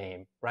company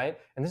name, right?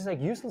 And this is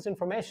like useless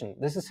information.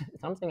 This is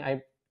something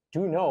I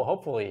do know,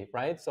 hopefully,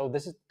 right? So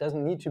this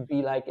doesn't need to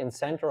be like in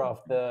center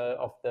of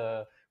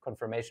the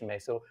confirmation mail.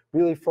 So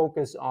really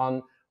focus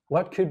on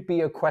what could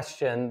be a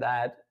question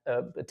that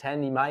an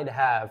attendee might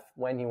have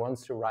when he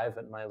wants to arrive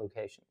at my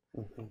location.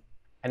 Mm-hmm.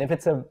 And if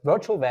it's a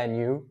virtual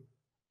venue,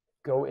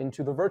 go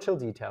into the virtual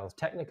details,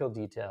 technical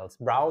details,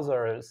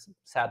 browsers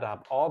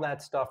setup, all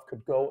that stuff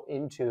could go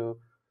into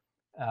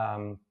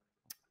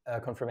a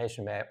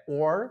confirmation mail.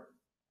 Or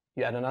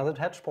you add another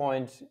touch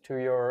point to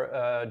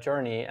your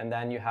journey, and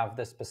then you have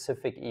the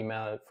specific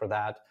email for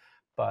that.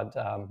 But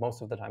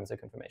most of the time it's a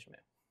confirmation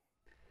mail.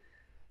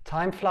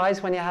 Time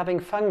flies when you're having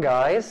fun,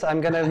 guys.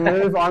 I'm going to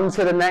move on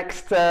to the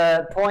next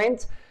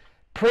point.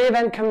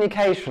 Pre-event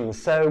communication.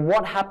 So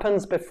what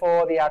happens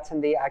before the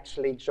attendee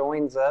actually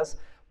joins us?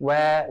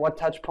 What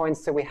touch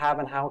points do we have,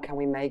 and how can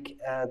we make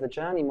the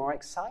journey more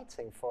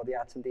exciting for the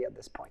attendee at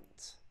this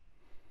point?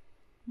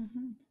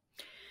 Mm-hmm.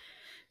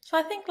 So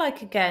I think,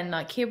 like, again,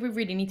 like here we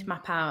really need to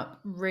map out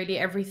really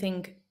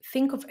everything.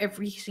 Think of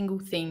every single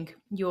thing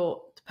the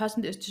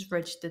person that's just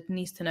registered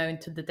needs to know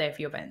until the day of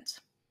your event.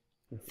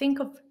 Think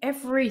of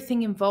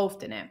everything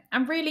involved in it.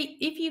 And really,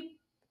 if you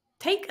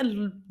take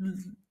a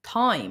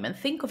time and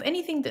think of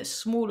anything that's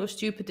small or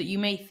stupid that you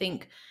may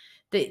think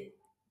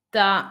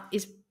that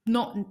is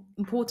not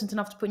important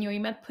enough to put in your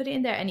email, put it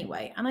in there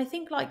anyway. And I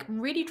think, like,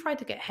 really try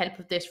to get help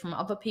with this from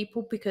other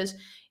people, because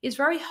it's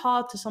very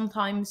hard to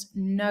sometimes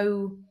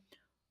not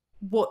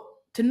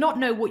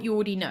know what you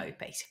already know,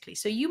 basically.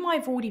 So you might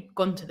have already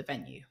gone to the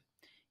venue.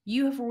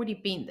 You have already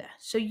been there.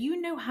 So you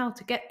know how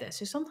to get there.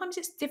 So sometimes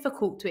it's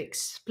difficult to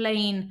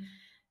explain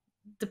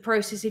the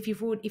process if you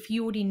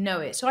already know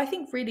it. So I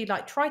think really,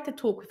 like, try to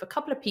talk with a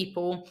couple of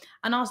people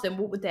and ask them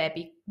what would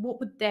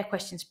their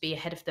questions be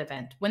ahead of the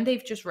event when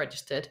they've just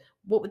registered.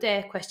 What would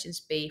their questions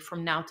be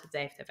from now to the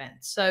day of the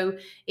event? So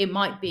it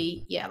might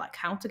be, like,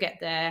 how to get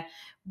there,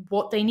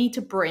 what they need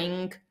to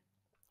bring,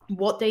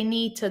 what they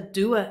need to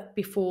do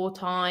before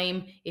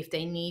time, if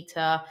they need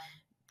to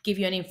give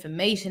you any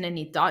information,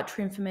 any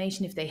dietary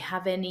information, if they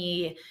have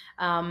any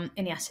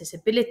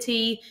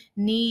accessibility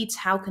needs,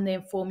 how can they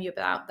inform you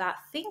about that?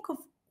 Think of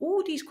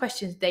all these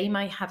questions they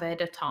may have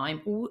ahead of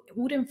time, all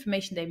the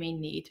information they may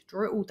need,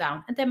 draw it all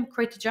down, and then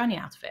create a journey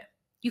out of it.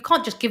 You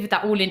can't just give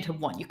that all into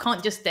one. You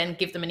can't just then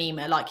give them an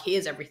email like,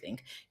 here's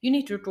everything. You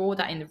need to draw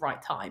that in the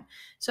right time.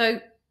 So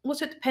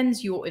also it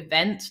depends your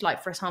event.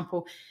 Like, for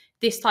example,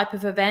 this type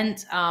of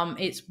event,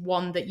 it's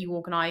one that you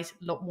organize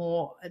a lot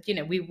more,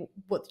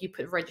 you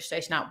put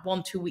registration out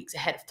 1-2 weeks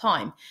ahead of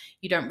time.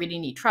 You don't really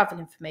need travel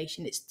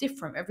information. It's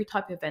different. Every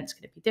type of event's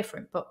going to be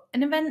different. But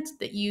an event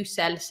that you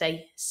sell,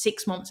 say,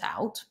 6 months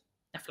out,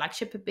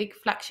 a big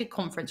flagship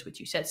conference, which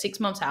you said 6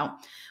 months out,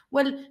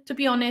 well, to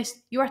be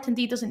honest, your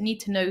attendee doesn't need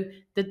to know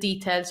the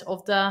details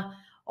of their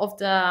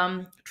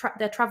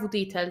travel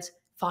details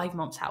 5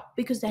 months out,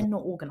 because they're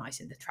not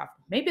organizing the travel.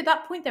 Maybe at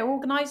that point they're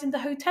organizing the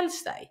hotel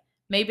stay.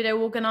 Maybe they're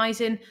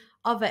organizing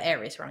other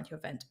areas around your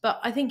event. But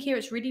I think here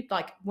it's really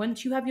like,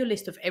 once you have your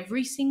list of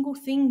every single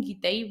thing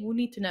they will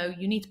need to know,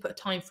 you need to put a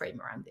time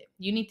frame around it.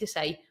 You need to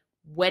say,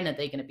 when are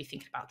they going to be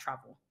thinking about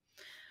travel?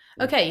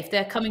 Okay, if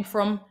they're coming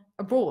from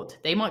abroad,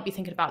 they might be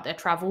thinking about their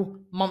travel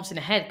months in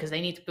ahead because they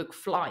need to book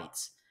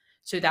flights.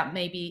 So that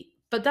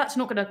but that's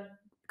not going to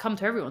come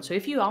to everyone. So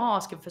if you are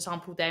asking, for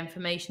example, their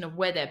information of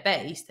where they're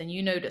based, and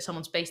you know that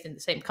someone's based in the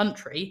same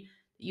country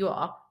that you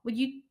are, well,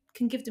 you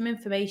can give them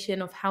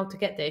information of how to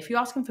get there. If you're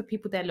asking for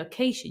people their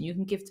location, you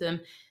can give them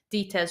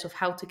details of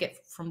how to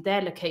get from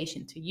their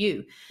location to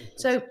you.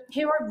 So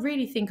here I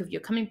really think of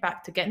you coming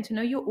back to getting to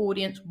know your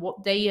audience,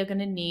 what they are going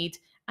to need,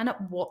 and at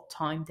what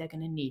time they're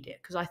going to need it.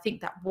 Because I think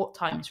that what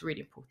time is really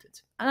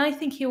important. And I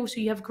think here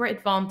also you have a great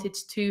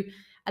advantage to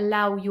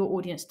allow your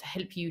audience to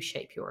help you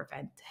shape your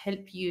event, to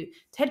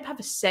help have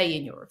a say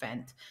in your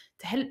event,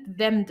 to help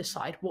them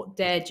decide what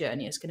their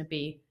journey is going to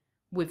be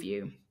with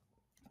you.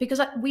 Because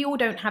we all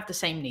don't have the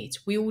same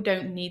needs. We all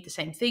don't need the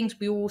same things.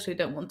 We also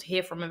don't want to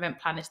hear from event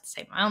planners the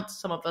same amount.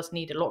 Some of us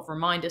need a lot of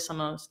reminders.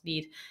 Some of us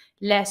need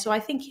less. So I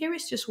think here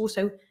it's just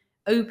also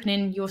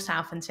opening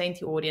yourself and saying to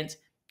your audience,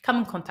 come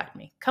and contact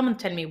me. Come and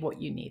tell me what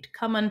you need.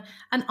 Come and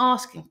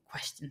asking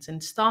questions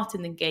and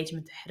starting the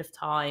engagement ahead of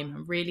time,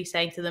 and really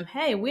saying to them,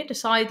 hey, we're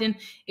deciding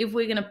if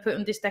we're going to put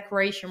on this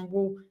decoration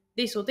wall,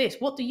 this or this.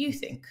 What do you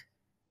think?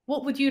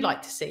 What would you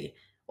like to see?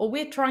 Or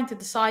we're trying to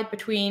decide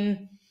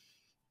between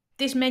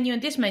this menu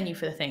and this menu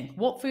for the thing.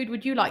 What food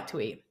would you like to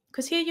eat?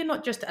 Because here you're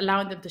not just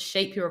allowing them to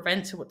shape your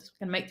event so what's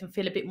going to make them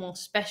feel a bit more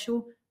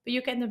special, but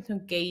you're getting them to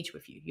engage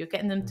with you. You're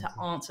getting them to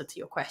answer to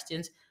your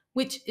questions,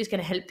 which is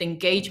going to help the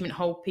engagement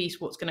whole piece,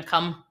 what's going to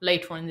come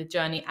later on in the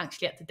journey,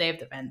 actually at the day of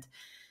the event.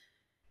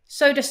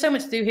 So there's so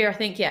much to do here. I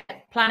think,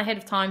 plan ahead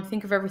of time,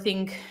 think of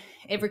everything,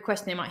 every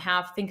question they might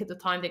have, think at the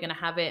time they're going to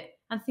have it,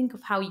 and think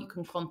of how you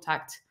can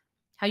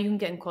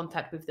get in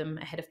contact with them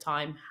ahead of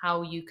time,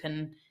 how you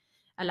can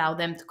allow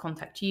them to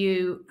contact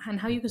you, and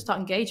how you can start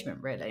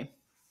engagement, really.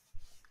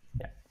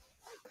 Yeah.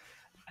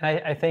 And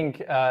I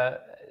think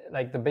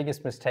like the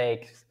biggest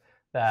mistake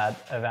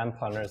that event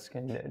planners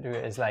can do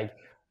is like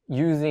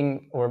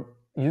using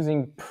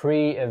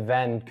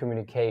pre-event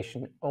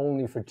communication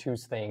only for two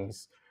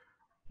things: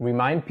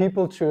 remind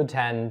people to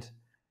attend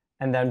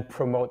and then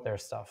promote their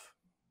stuff.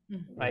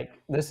 Mm-hmm. Like,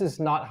 this is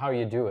not how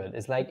you do it.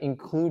 It's like,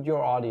 include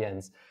your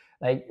audience.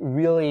 Like,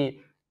 really,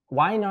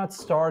 why not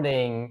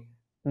starting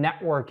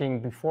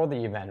networking before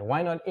the event?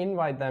 Why not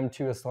invite them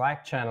to a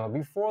Slack channel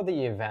before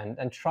the event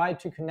and try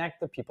to connect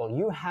the people?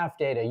 You have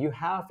data, you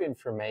have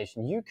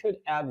information, you could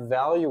add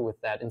value with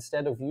that.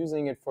 Instead of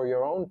using it for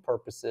your own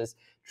purposes,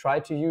 try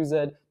to use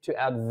it to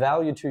add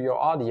value to your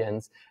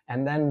audience.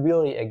 And then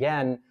really,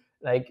 again,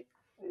 like,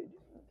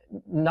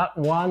 not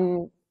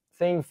one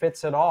thing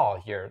fits it all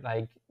here.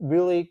 Like,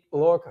 really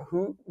look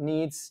who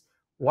needs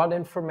what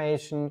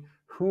information,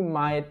 who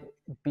might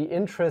be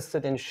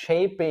interested in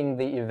shaping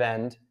the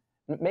event.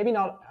 Maybe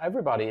not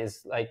everybody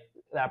is like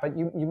that, but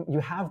you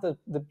have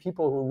the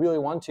people who really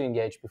want to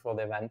engage before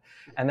the event.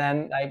 And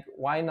then, like,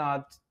 why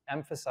not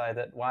emphasize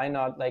it? Why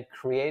not, like,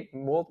 create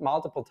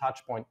multiple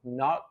touch points,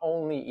 not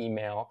only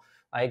email,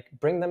 like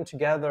bring them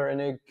together in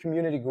a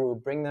community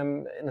group, bring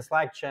them in a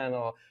Slack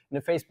channel, in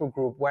a Facebook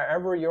group,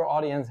 wherever your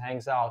audience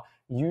hangs out.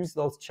 Use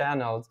those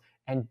channels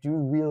and do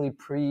really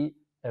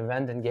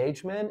pre-event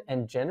engagement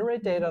and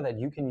generate data that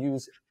you can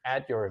use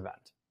at your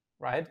event,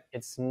 right?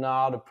 It's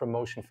not a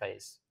promotion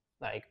phase,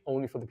 like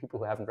only for the people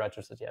who haven't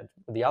registered yet.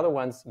 The other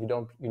ones, you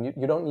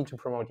don't need to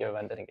promote your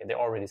event. They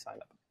already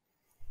signed up.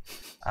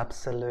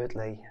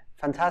 Absolutely.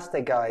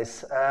 Fantastic,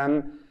 guys.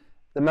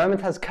 The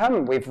moment has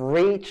come. We've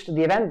reached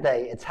the event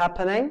day. It's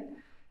happening.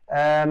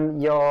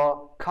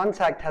 Your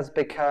contact has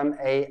become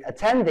an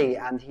attendee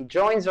and he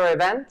joins our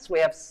event. We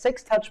have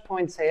 6 touch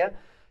points here.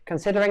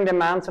 Considering the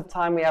amount of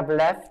time we have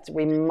left,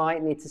 we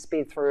might need to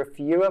speed through a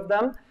few of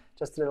them.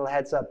 Just a little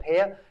heads up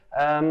here.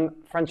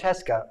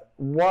 Francesca,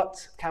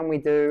 what can we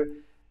do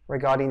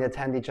regarding the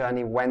attendee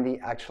journey when the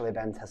actual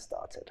event has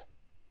started?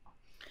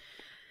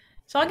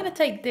 So I'm going to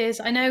take this.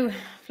 I know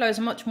Flo is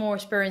much more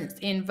experienced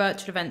in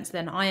virtual events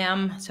than I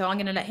am. So I'm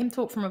going to let him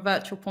talk from a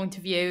virtual point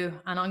of view.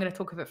 And I'm going to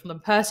talk of it from the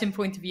person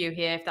point of view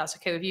here, if that's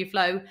okay with you,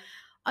 Flo.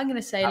 I'm going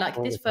to say, like,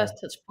 this first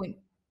touch point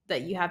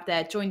that you have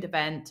there, joined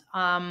event.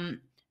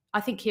 I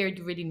think here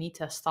you really need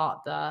to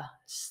start the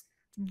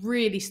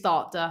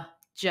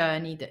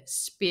journey, the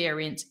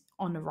experience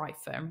on the right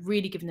foot, and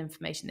really give them the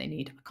information they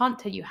need. I can't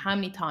tell you how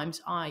many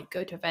times I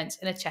go to events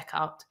in a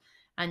checkout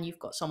and you've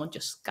got someone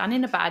just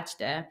scanning a badge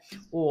there,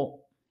 or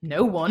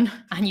no one,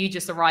 and you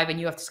just arrive and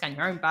you have to scan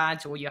your own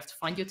badge, or you have to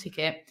find your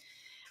ticket,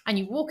 and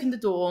you walk in the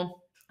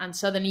door and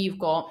suddenly you've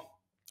got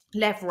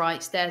left,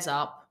 right, stairs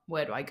up,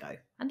 where do I go?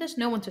 And there's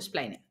no one to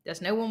explain it.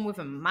 There's no one with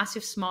a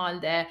massive smile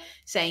there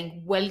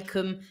saying,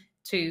 welcome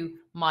to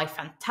my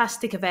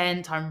fantastic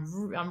event.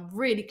 I'm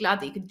really glad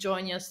that you could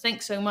join us.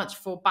 Thanks so much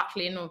for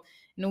battling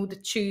in all the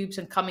tubes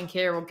and coming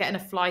here, or getting a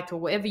flight, or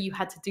whatever you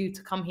had to do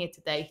to come here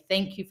today.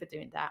 Thank you for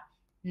doing that.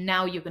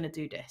 Now you're going to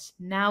do this.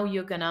 Now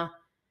you're going to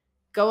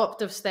go up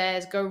the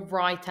stairs, go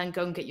right, and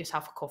go and get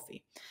yourself a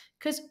coffee.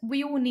 Because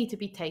we all need to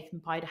be taken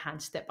by the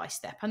hand step by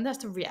step. And that's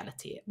the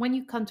reality. When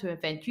you come to an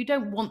event, you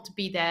don't want to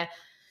be there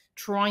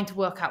trying to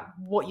work out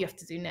what you have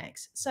to do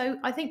next. So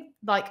I think,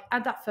 like,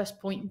 at that first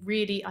point,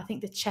 really, I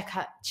think the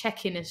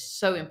check-in is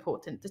so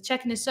important. The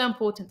check-in is so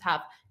important to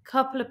have a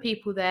couple of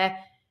people there,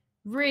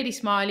 really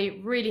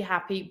smiley, really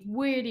happy,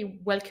 really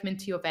welcoming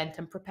to your event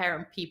and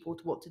preparing people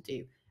to what to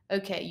do.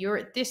 Okay, you're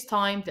at this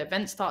time, the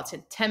event starts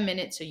in 10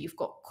 minutes, so you've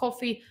got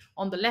coffee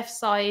on the left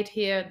side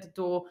here at the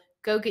door.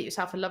 Go get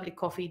yourself a lovely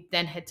coffee,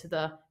 then head to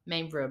the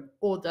main room.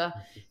 Or the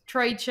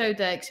trade show,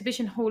 the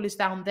exhibition hall is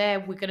down there.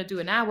 We're going to do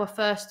an hour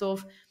first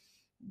of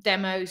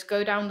demos,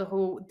 go down the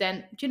hall,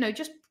 then,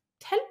 just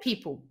tell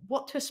people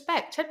what to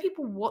expect, tell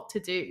people what to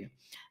do.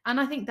 And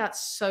I think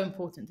that's so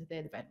important to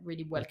their event,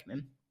 really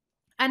welcoming.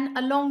 And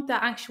along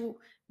the actual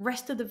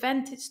rest of the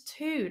event, it's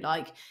too,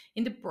 like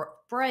in the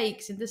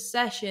breaks, in the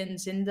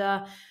sessions, in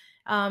the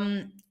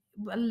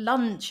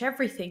lunch,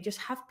 everything. Just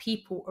have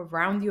people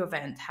around your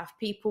event, have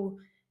people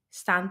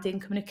standing,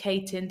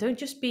 communicating.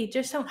 Just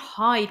don't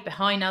hide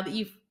behind, now that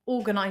you've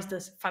organized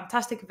this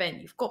fantastic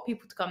event, you've got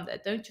people to come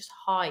there. Don't just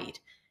hide.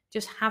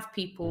 Just have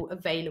people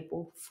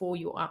available for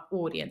your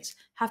audience.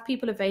 Have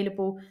people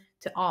available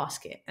to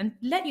ask it, and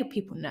let your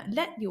people know,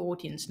 let your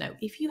audience know.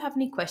 If you have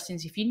any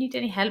questions, if you need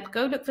any help,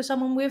 go look for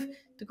someone with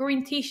the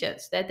green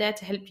t-shirts. They're there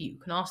to help you. You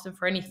can ask them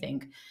for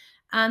anything.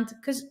 And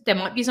because there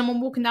might be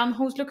someone walking down the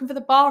halls looking for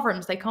the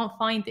bathrooms, they can't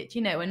find it,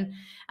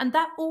 and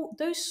that all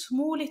those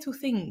small little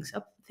things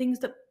are things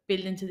that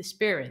build into the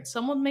experience.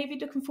 Someone may be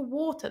looking for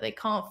water, they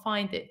can't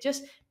find it.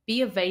 Just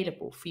be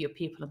available for your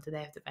people on the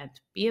day of the event.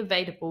 Be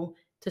available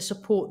to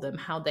support them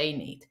how they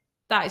need.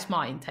 That is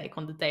my intake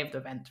on the day of the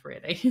event,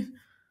 really.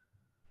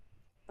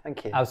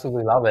 Thank you.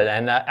 Absolutely love it.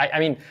 And I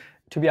mean,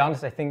 to be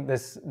honest, I think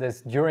this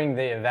during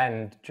the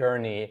event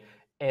journey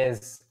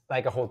is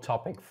like a whole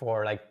topic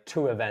for like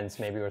 2 events,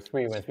 maybe, or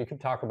 3 events. We could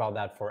talk about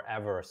that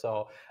forever.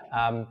 So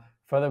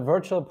for the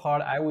virtual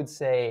part, I would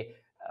say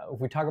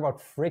if we talk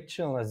about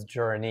frictionless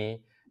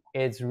journey,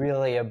 it's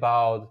really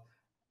about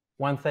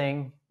one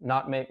thing: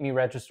 not make me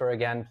register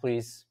again,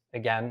 please.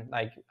 Again,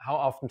 like how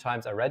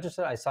oftentimes I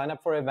register, I sign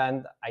up for an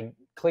event, I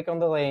click on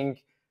the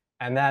link,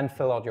 and then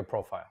fill out your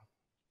profile.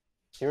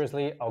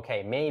 Seriously?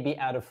 Okay, maybe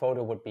add a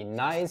photo would be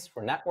nice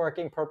for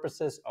networking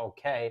purposes,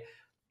 okay.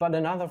 But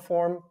another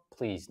form,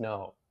 please,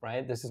 no,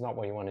 right? This is not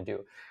what you want to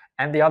do.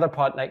 And the other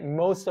part, like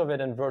most of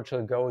it in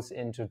virtual goes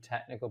into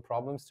technical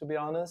problems, to be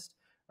honest,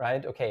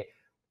 right? Okay,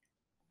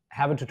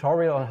 have a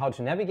tutorial on how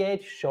to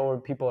navigate, show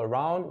people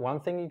around,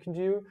 one thing you can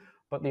do.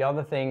 But the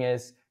other thing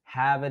is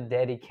have a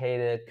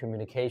dedicated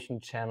communication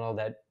channel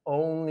that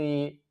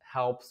only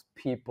helps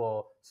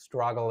people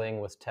struggling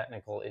with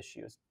technical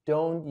issues.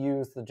 Don't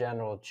use the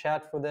general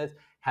chat for this.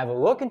 Have a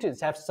look into it.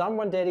 Have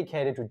someone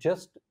dedicated who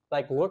just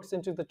like looks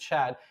into the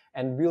chat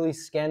and really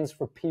scans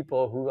for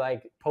people who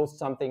like post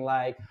something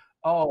like,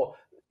 oh,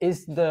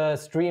 is the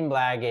stream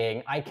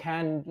lagging? I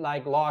can't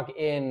like log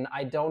in.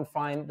 I don't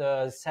find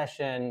the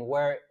session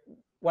where,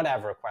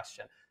 whatever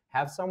question.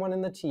 Have someone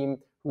in the team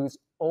who's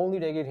only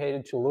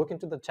dedicated to look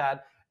into the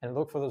chat and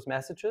look for those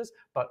messages,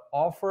 but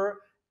offer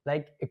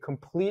like a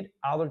complete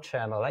other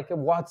channel, like a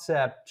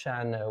WhatsApp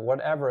channel,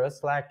 whatever, a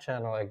Slack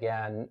channel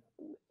again,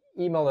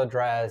 email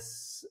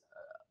address,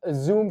 a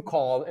Zoom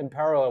call in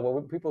parallel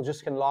where people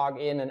just can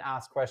log in and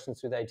ask questions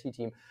to the IT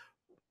team.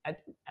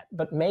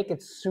 But make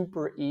it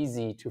super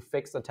easy to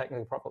fix the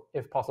technical problem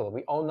if possible.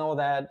 We all know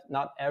that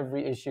not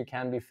every issue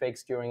can be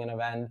fixed during an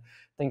event.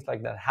 Things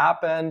like that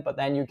happen, but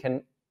then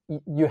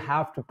you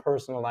have to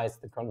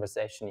personalize the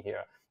conversation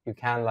here. You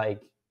can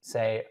like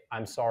say,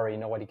 I'm sorry,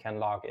 nobody can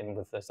log in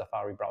with the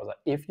Safari browser.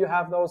 If you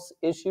have those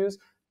issues,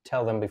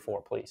 tell them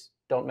before, please.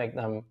 Don't make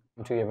them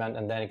come to your event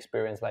and then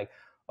experience like,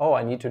 oh,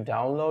 I need to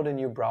download a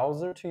new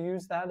browser to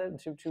use that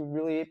to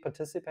really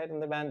participate in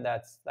the event.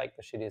 That's like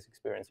the shittiest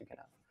experience you can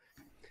have.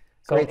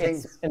 So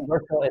in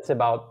virtual, it's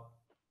about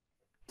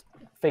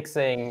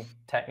fixing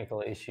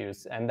technical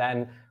issues, and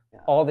then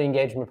all the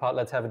engagement part,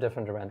 let's have a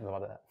different event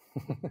about that.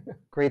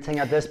 Greeting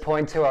at this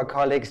point to our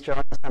colleagues,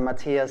 Jonas and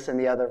Matthias in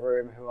the other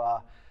room, who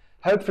are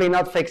hopefully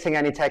not fixing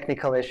any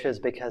technical issues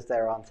because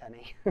there aren't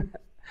any.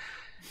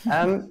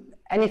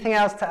 Anything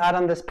else to add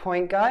on this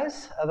point,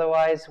 guys?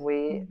 Otherwise,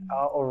 we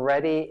are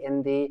already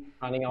in the...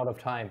 running out of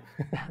time.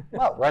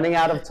 Well, running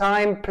out of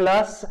time,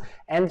 plus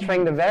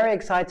entering the very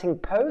exciting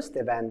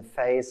post-event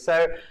phase.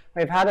 So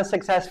we've had a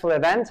successful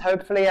event.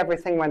 Hopefully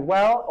everything went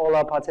well. All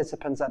our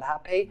participants are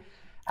happy.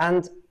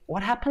 And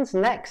what happens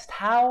next?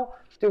 How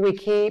do we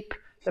keep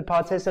the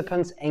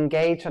participants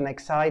engaged and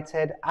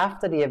excited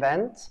after the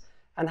event?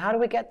 And how do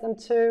we get them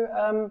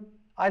to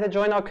either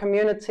join our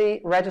community,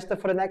 register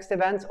for the next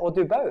event, or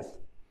do both?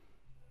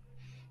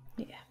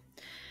 Yeah.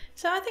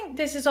 So I think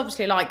this is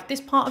obviously like this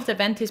part of the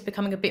event is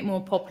becoming a bit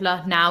more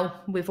popular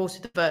now with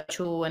also the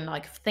virtual, and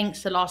like thanks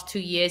to the last 2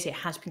 years, it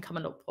has become a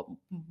lot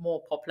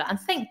more popular. And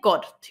thank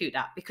God to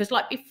that, because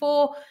like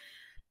before,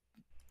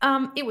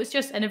 it was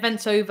just an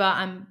event's over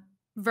and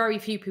very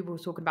few people were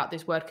talking about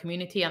this word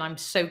community. And I'm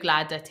so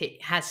glad that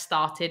it has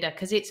started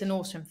because it's an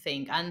awesome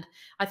thing. And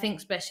I think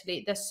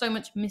especially there's so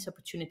much missed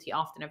opportunity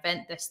after an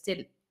event. There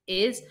still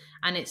is,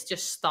 and it's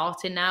just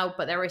starting now,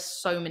 but there is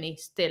so many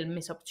still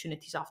missed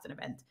opportunities after an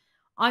event.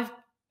 I've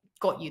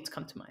got you to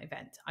come to my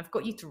event. I've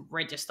got you to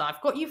register.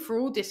 I've got you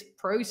through all this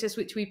process,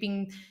 which we've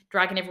been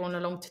dragging everyone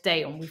along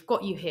today on. We've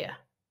got you here.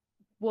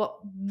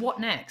 What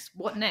next?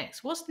 What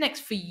next? What's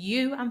next for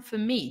you and for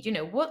me? You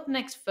know, what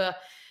next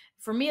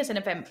for me as an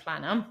event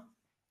planner?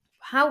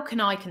 How can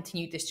I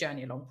continue this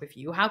journey along with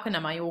you? How can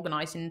I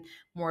organizing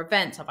more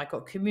events? Have I got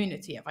a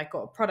community? Have I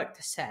got a product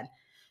to sell?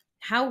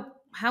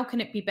 How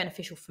can it be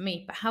beneficial for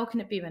me, but how can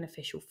it be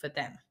beneficial for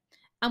them?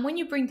 And when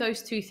you bring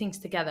those two things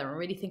together and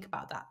really think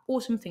about that,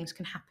 awesome things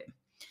can happen.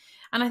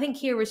 And I think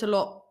here is a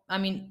lot, I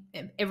mean,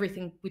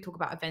 everything we talk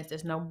about events,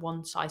 there's no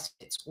one size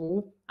fits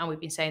all. And we've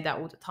been saying that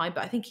all the time.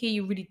 But I think here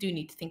you really do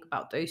need to think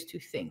about those two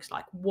things.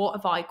 Like, what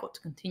have I got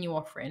to continue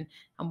offering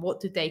and what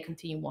do they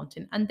continue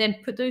wanting? And then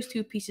put those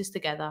two pieces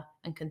together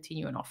and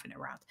continue and offering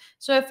around.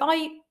 So if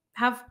I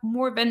have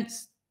more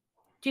events,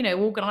 you know,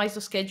 organized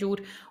or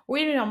scheduled, or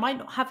even I might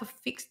not have a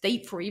fixed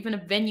date for even a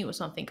venue or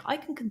something, I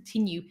can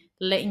continue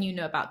letting you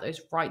know about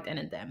those right then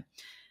and then.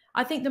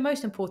 I think the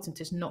most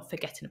important is not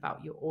forgetting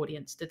about your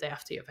audience the day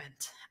after your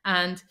event.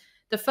 And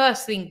the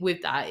first thing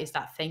with that is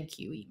that thank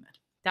you email.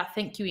 That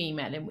thank you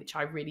email in which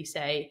I really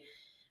say,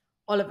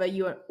 Oliver,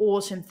 you are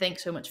awesome.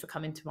 Thanks so much for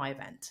coming to my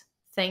event.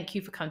 Thank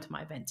you for coming to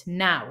my event.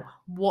 Now,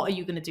 what are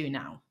you going to do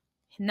now?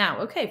 Now,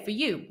 okay, for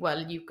you,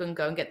 well, you can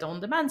go and get the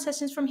on-demand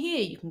sessions from here.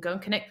 You can go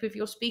and connect with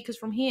your speakers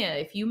from here.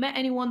 If you met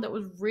anyone that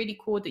was really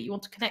cool that you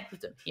want to connect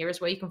with them, here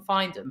is where you can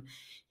find them.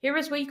 Here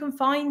is where you can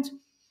find,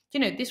 you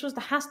know, this was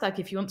the hashtag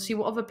if you want to see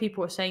what other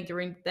people are saying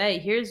during the day.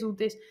 Here's all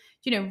this,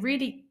 you know,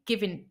 really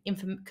giving,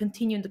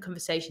 continuing the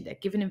conversation there,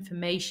 giving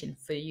information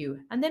for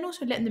you. And then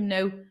also letting them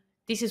know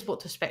this is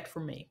what to expect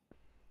from me.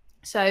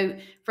 So,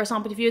 for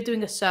example, if you're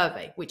doing a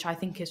survey, which I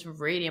think is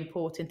really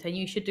important, and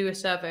you should do a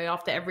survey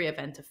after every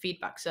event, a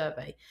feedback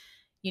survey,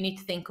 you need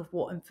to think of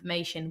what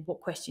information, what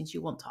questions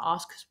you want to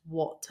ask,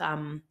 what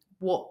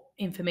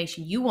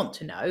information you want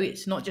to know.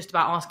 It's not just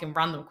about asking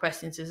random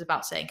questions. It's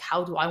about saying,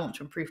 how do I want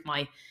to improve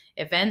my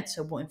event?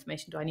 So what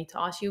information do I need to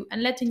ask you?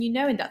 And letting you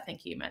know in that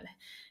thank you email,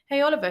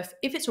 hey, Oliver,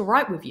 if it's all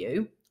right with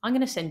you, I'm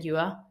going to send you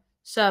a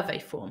survey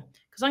form.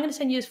 Because because I'm going to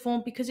send you this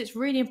form because it's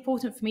really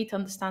important for me to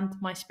understand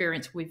my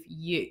experience with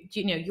you,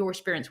 your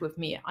experience with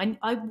me.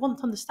 I want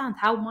to understand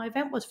how my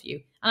event was for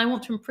you, and I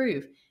want to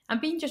improve. And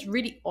being just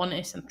really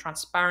honest and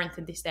transparent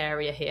in this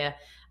area here,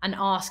 and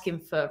asking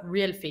for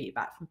real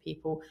feedback from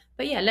people.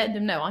 But yeah, letting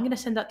them know, I'm going to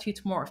send that to you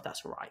tomorrow if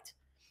that's all right.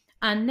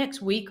 And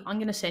next week, I'm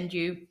going to send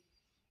you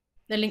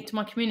the link to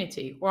my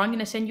community, or I'm going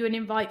to send you an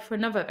invite for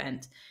another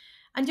event.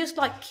 And just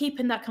like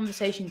keeping that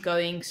conversation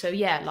going. So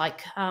yeah,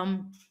 like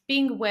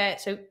being aware.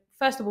 So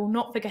first of all,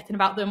 not forgetting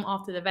about them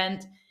after the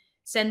event.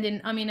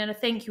 Sending, in a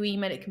thank you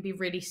email, it can be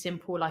really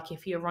simple. Like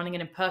if you're running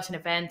an in-person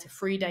event, a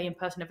 3-day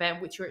in-person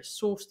event, which you're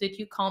exhausted,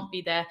 you can't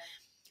be there,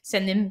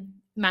 sending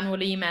manual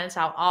emails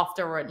out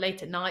after or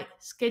late at night,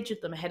 schedule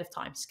them ahead of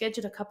time.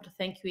 Schedule a couple of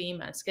thank you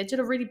emails.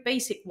 Schedule a really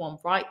basic one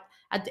right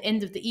at the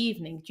end of the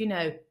evening,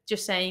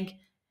 just saying,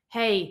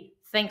 hey,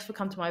 thanks for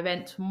coming to my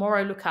event.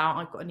 Tomorrow, look out,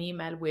 I've got an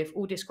email with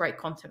all this great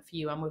content for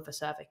you and with a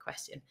survey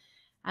question.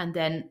 And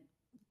then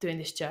doing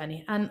this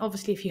journey. And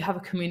obviously, if you have a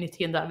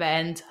community in that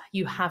event,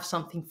 you have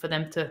something for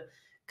them to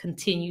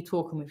continue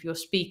talking with your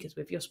speakers,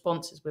 with your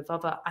sponsors, with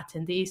other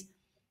attendees.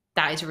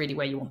 That is really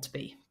where you want to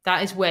be.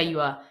 That is where you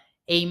are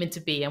aiming to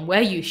be, and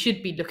where you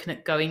should be looking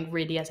at going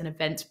really as an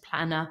events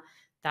planner.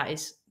 That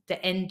is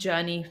the end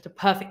journey, the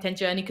perfect end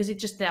journey, because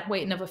it's just that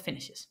way it never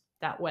finishes.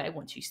 That way,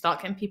 once you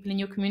start getting people in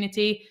your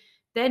community,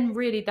 then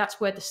really that's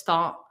where the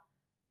start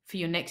for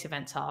your next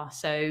events are.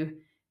 So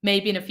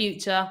maybe in the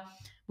future,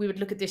 we would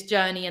look at this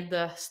journey and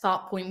the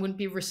start point wouldn't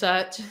be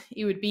research,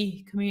 it would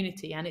be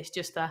community. And it's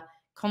just a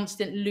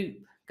constant loop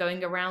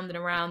going around and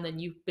around, and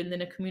you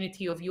building a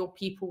community of your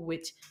people,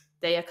 which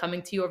they are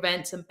coming to your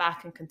events and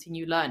back and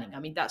continue learning.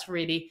 That's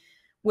really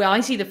where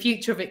I see the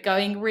future of it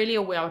going, really,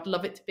 or where I would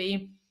love it to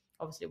be.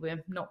 Obviously,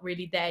 we're not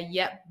really there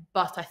yet,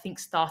 but I think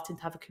starting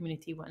to have a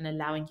community and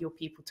allowing your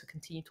people to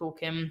continue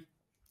talking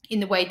in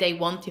the way they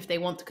want. If they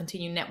want to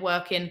continue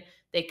networking,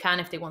 they can.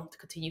 If they want to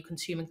continue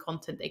consuming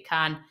content, they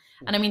can.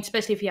 And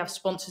especially if you have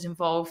sponsors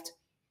involved,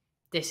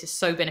 this is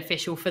so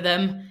beneficial for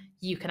them.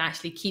 You can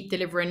actually keep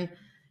delivering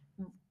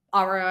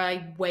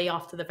ROI way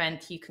after the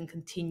event. You can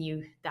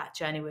continue that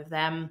journey with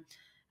them.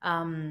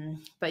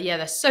 But yeah,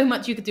 there's so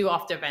much you could do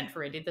after event,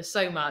 really. There's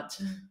so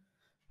much.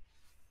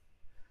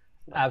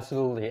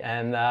 Absolutely.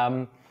 And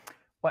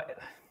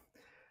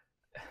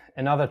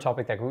another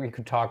topic that we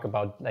could talk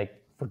about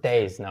for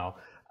days now.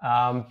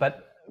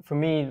 But for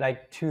me,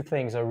 two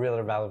things are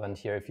really relevant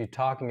here. If you're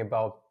talking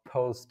about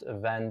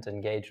post-event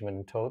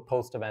engagement,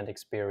 post-event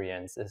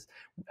experiences,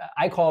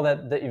 I call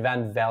that the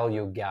event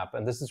value gap.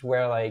 And this is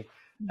where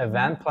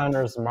event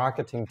planners,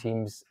 marketing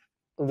teams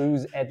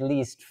lose at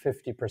least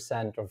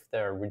 50% of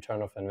their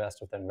return of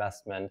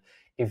investment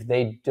if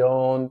they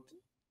don't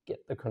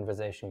get the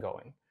conversation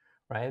going,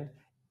 right?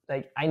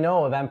 I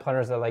know event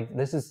planners are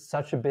this is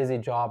such a busy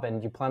job,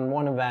 and you plan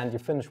one event, you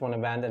finish one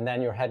event, and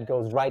then your head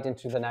goes right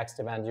into the next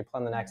event, you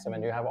plan the next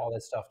event, you have all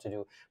this stuff to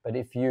do. But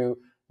if you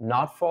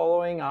not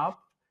following up,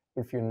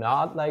 if you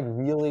not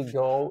really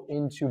go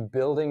into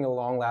building a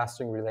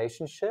long-lasting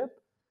relationship,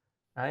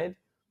 right,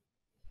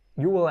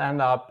 you will end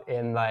up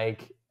in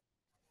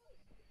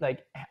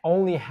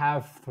only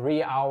have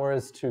 3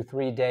 hours to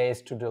 3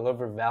 days to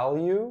deliver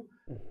value.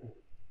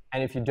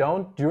 And if you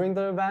don't during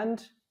the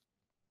event,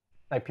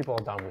 people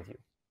are done with you.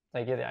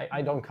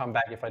 I don't come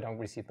back if I don't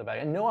receive the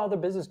value. And no other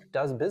business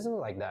does business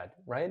like that,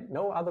 right?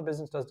 No other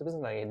business does the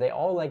business like that. They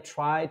all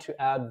try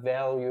to add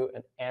value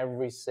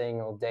every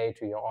single day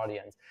to your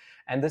audience.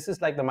 And this is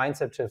the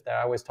mindset shift that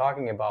I was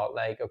talking about.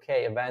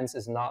 Okay, events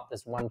is not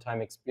this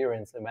one-time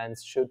experience.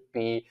 Events should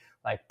be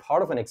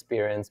part of an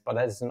experience, but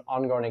that is an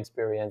ongoing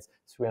experience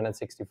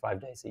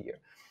 365 days a year.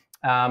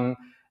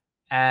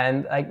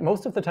 And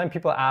most of the time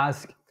people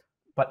ask,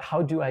 but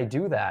how do I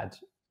do that?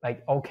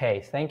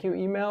 Okay, thank you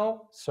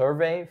email,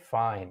 survey,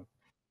 fine,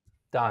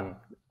 done,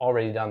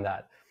 already done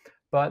that.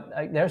 But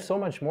there's so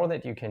much more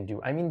that you can do.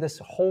 This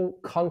whole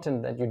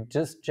content that you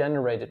just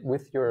generated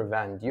with your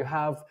event, you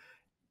have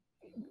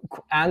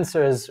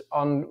answers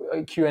on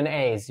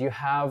Q&As, you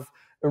have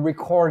a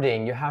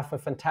recording, you have a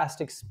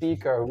fantastic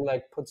speaker who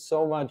puts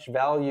so much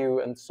value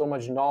and so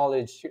much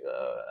knowledge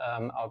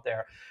out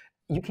there.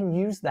 You can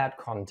use that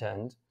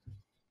content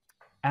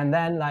and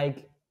then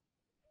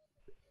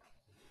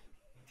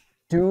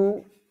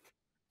do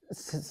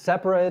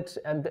separate,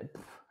 and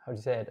how do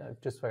you say it? I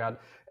just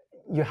forgot.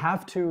 You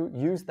have to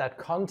use that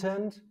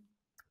content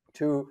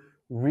to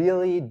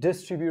really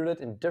distribute it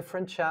in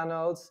different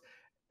channels,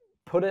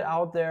 put it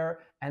out there,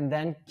 and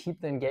then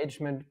keep the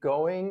engagement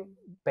going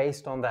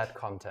based on that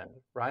content,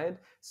 right?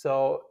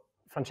 So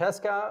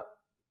Francesca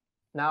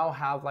now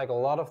have a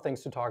lot of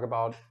things to talk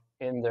about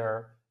in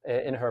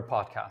her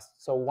podcast.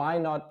 So why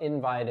not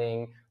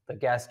inviting the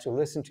guest to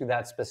listen to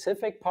that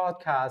specific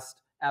podcast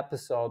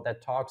episode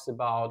that talks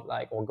about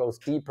or goes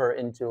deeper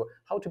into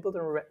how to build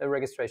a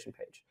registration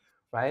page,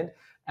 right?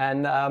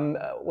 And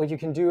what you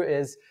can do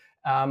is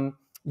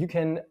you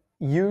can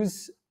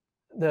use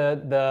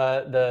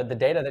the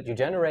data that you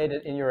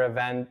generated in your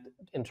event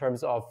in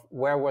terms of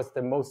where was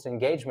the most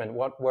engagement,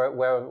 where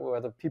were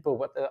the people,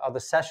 what are the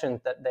sessions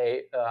that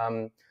they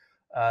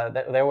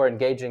were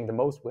engaging the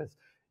most with.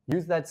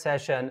 Use that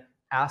session,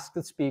 ask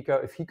the speaker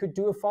if he could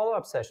do a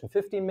follow-up session,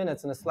 15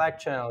 minutes in a Slack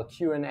channel,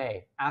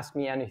 Q&A, ask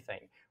me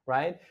anything,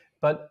 right?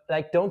 But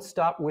like, don't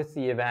stop with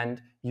the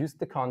event, use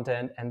the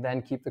content, and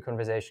then keep the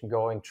conversation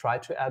going, try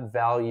to add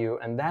value.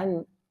 And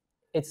then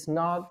it's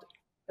not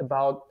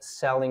about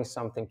selling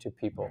something to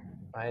people,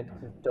 right?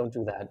 Don't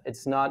do that.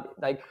 It's not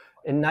like,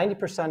 in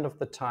 90% of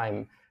the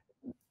time,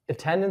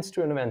 attendance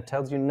to an event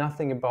tells you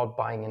nothing about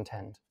buying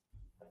intent,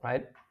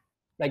 right?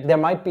 Like, there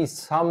might be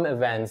some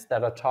events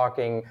that are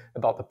talking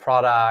about the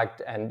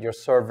product and your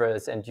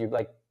service, and you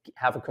like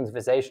have a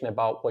conversation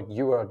about what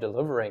you are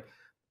delivering.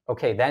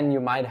 Okay, then you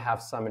might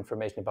have some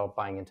information about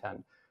buying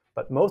intent.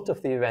 But most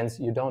of the events,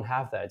 you don't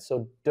have that.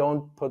 So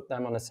don't put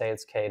them on a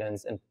sales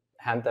cadence and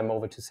hand them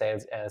over to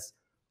sales as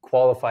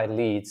qualified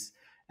leads,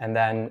 and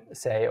then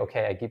say,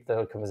 okay, I keep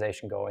the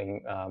conversation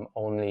going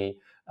only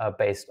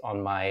based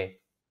on my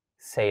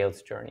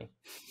sales journey.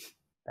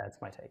 That's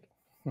my take.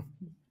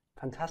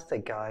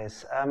 Fantastic,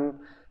 guys. I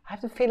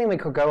have the feeling we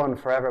could go on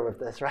forever with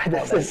this, right?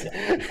 This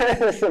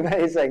is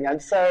amazing.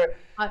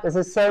 This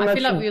is so much. I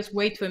feel like we was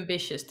way too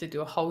ambitious to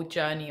do a whole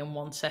journey in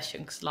one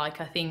session. Because, like,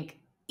 I think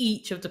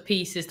each of the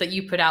pieces that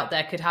you put out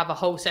there could have a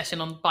whole session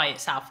on by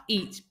itself.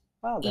 Each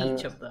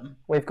of them.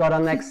 We've got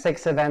our next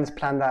 6 events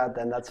planned out.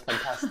 Then that's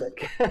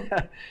fantastic.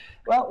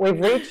 Well, we've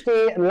reached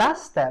the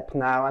last step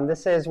now, and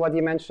this is what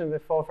you mentioned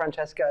before,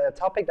 Francesca, a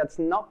topic that's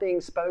not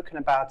being spoken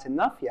about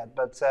enough yet,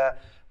 but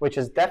which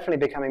is definitely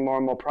becoming more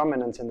and more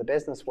prominent in the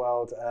business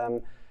world,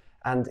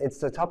 and it's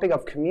the topic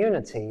of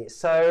community.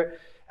 So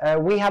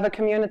we have a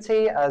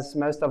community, as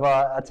most of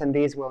our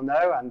attendees will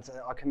know, and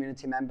our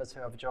community members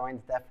who have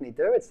joined definitely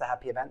do. It's the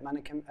Happy Event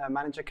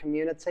Manager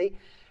community.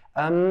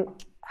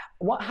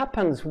 What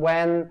happens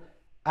when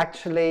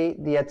actually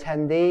the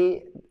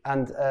attendee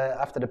and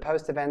after the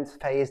post-event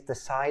phase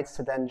decides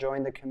to then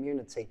join the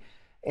community?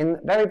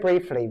 Very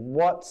briefly,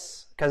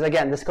 because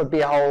again, this could be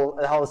a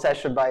whole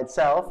session by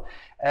itself.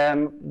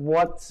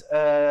 What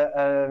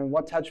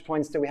touch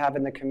points do we have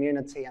in the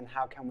community, and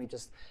how can we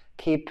just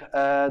keep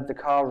the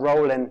car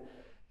rolling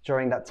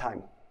during that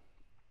time?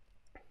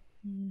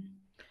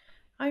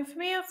 For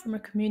me, from a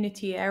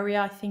community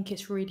area, I think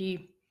it's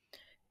really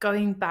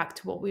going back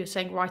to what we were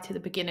saying right at the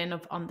beginning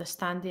of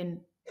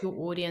understanding your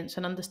audience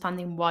and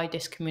understanding why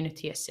this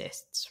community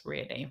exists,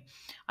 really.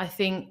 I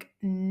think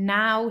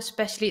now,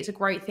 especially, it's a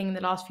great thing in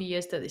the last few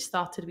years that it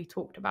started to be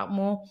talked about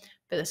more,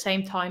 but at the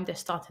same time, they're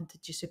starting to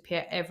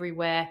disappear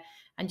everywhere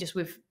and just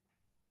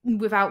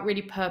without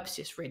really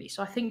purposes, really.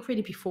 So I think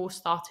really before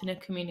starting a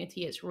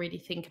community, it's really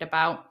thinking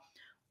about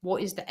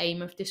what is the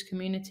aim of this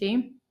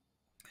community,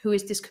 who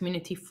is this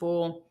community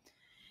for,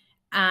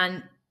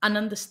 and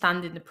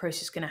understanding the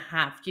process going to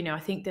have. I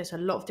think there's a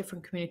lot of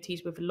different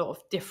communities with a lot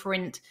of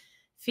different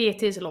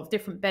theatres, a lot of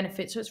different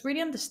benefits. So it's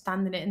really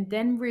understanding it and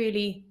then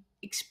really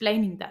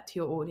explaining that to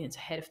your audience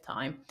ahead of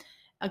time.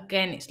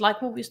 Again, it's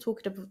like what we was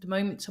talking about the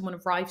moment someone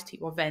arrives to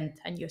your event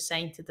and you're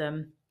saying to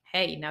them,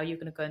 hey, now you're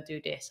going to go and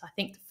do this. I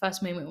think the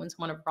first moment when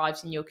someone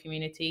arrives in your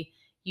community,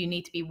 you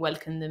need to be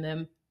welcoming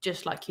them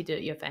just like you do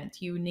at your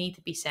event. You need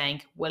to be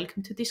saying,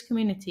 welcome to this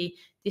community.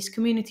 This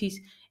community's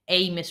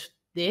aim is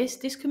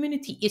this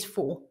community is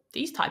for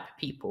these type of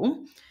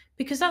people.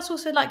 Because that's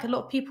also, like, a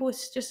lot of people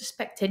just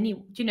expect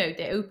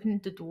they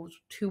open the doors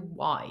too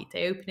wide.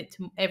 They open it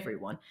to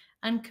everyone.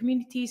 And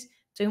communities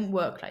don't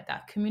work like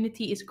that.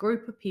 Community is a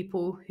group of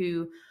people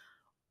who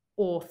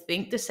or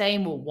think the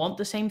same or want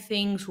the same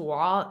things or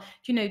are,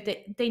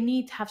 they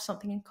need to have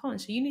something in common.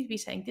 So you need to be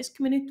saying, this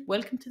community,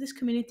 welcome to this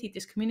community.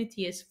 This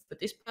community is for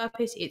this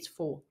purpose. It's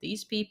for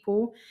these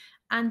people.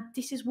 And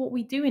this is what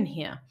we do in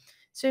here.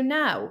 So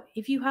now,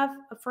 if you have,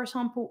 for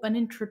example, an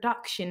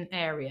introduction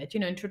area,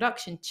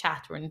 introduction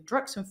chat or an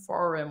introduction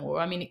forum,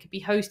 or, it could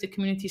be hosted,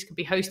 communities could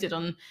be hosted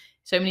on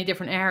so many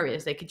different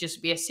areas. They could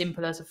just be as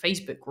simple as a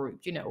Facebook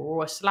group,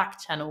 or a Slack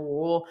channel,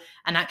 or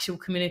an actual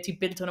community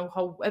built on a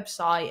whole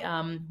website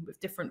with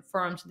different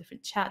forums and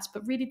different chats.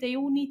 But really, they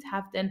all need to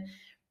have then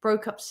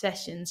broke up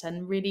sessions,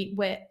 and really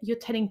where you're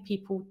telling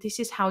people, this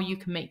is how you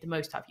can make the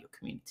most out of your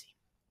community.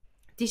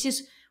 This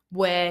is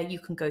where you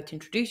can go to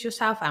introduce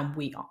yourself, and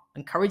we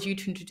encourage you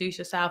to introduce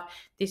yourself.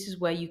 This is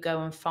where you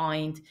go and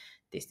find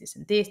this,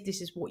 and this.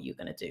 This is what you're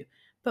going to do.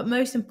 But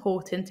most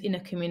important in a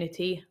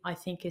community, I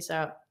think, is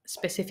a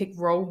specific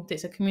role.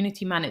 There's a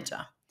community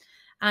manager.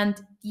 And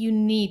you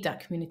need that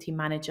community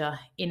manager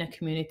in a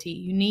community.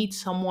 You need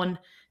someone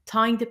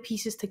tying the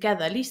pieces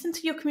together, at least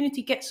until your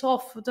community gets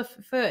off the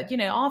foot.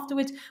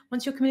 Afterwards,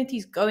 once your community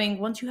is going,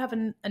 once you have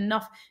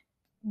enough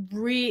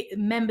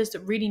members that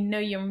really know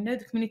you and know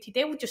the community,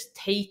 they will just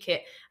take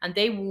it and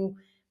they will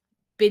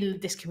build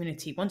this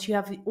community. Once you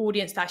have the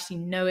audience that actually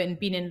know it and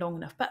been in long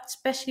enough. But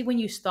especially when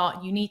you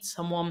start, you need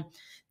someone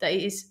that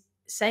is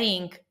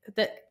saying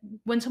that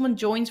when someone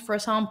joins, for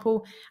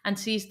example, and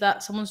sees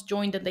that someone's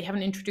joined and they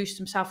haven't introduced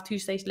themselves 2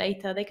 days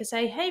later, they can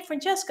say, hey,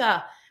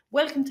 Francesca,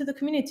 welcome to the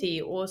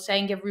community, or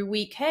saying every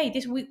week, hey,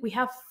 this week we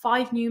have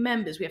 5 new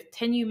members, we have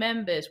 10 new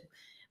members.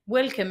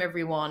 Welcome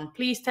everyone.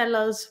 Please tell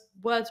us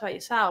words about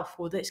yourself,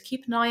 or let's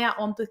keep an eye out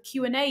on the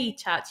Q&A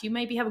chats. You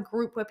maybe have a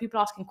group where people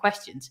are asking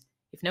questions.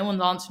 If no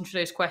one's answering to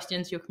those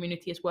questions, your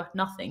community is worth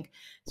nothing.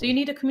 So you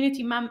need a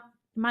community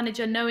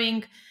manager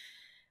knowing,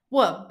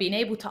 well, being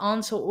able to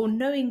answer, or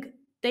knowing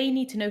they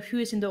need to know who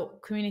is in the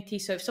community.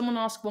 So if someone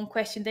asks one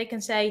question, they can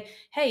say,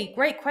 hey,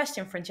 great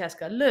question,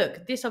 Francesca.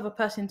 Look, this other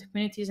person in the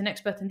community is an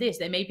expert in this.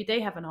 Maybe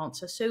they have an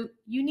answer. So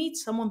you need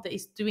someone that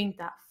is doing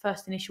that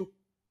first initial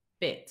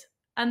bit.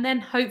 And then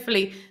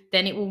hopefully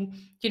then it will,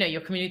 your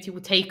community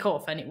will take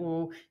off, and it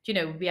will,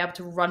 be able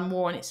to run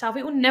more on itself.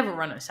 It will never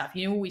run on itself.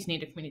 You always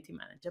need a community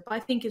manager. But I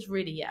think it's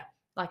really,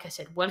 like I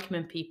said,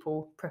 welcoming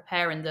people,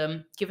 preparing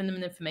them, giving them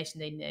the information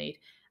they need,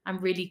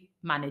 and really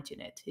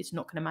managing it. It's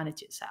not going to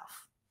manage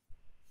itself.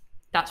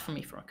 That's for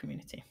me for our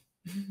community.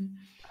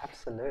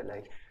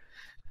 Absolutely.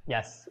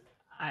 Yes.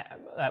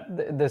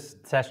 This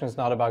session is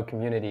not about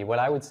community. What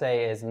I would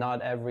say is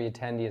not every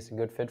attendee is a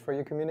good fit for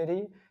your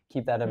community.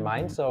 Keep that in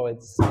mind. So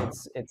it's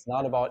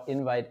not about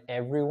invite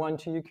everyone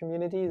to your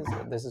community.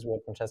 This is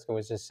what Francesca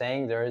was just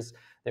saying. There's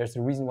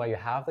a reason why you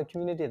have the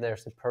community.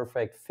 There's a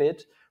perfect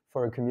fit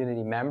for a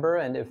community member.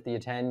 And if the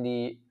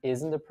attendee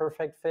isn't a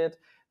perfect fit,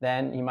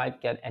 then you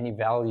might get any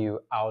value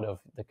out of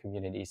the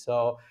community.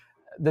 So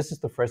this is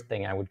the first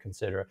thing I would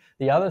consider.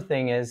 The other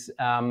thing is,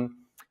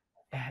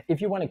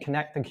 if you want to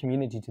connect the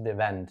community to the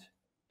event,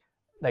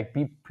 like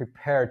be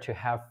prepared to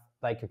have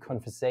like a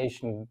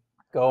conversation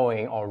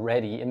going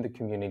already in the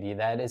community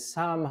that is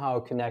somehow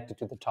connected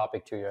to the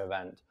topic to your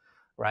event,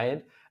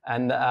 right?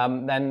 And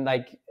then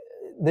like,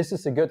 this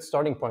is a good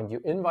starting point. You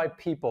invite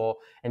people,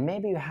 and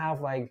maybe you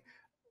have like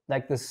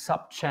the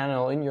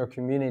sub-channel in your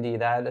community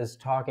that is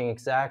talking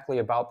exactly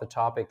about the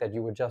topic that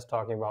you were just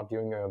talking about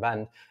during your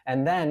event.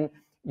 And then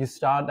you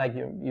start like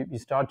you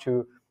start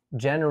to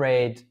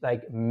generate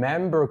like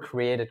member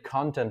created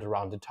content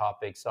around the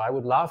topic. So I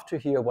would love to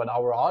hear what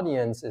our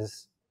audience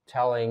is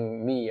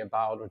telling me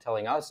about, or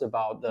telling us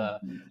about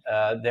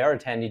their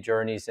attendee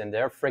journeys and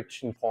their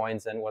friction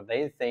points, and what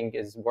they think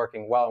is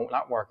working well,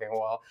 not working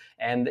well.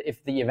 And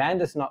if the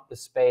event is not the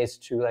space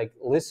to like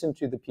listen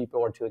to the people,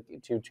 or to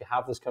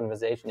have this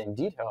conversation in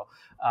detail,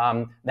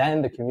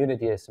 then the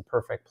community is the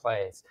perfect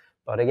place.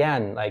 But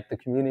again, like the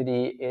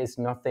community is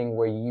nothing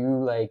where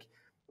you like,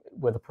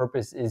 where the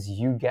purpose is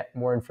you get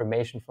more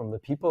information from the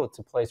people. It's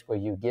a place where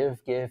you give,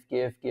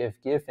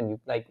 and you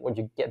like what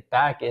you get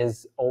back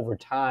is over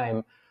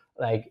time,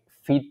 like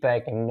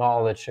feedback and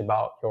knowledge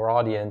about your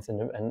audience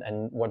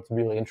and what's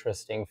really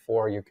interesting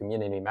for your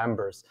community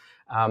members.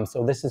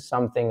 So this is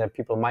something that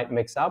people might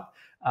mix up.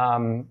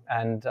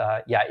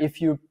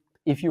 If you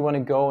want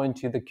to go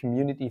into the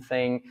community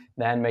thing,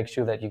 then make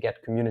sure that you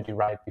get community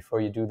right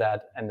before you do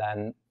that, and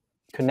then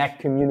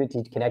connect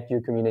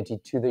your community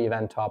to the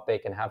event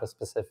topic, and have a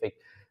specific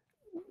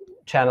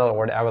channel or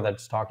whatever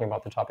that's talking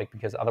about the topic,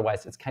 because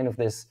otherwise it's kind of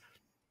this,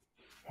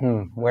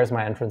 where's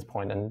my entrance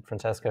point? And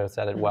Francesca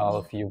said it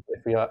well.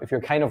 If you're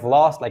kind of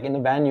lost, like in the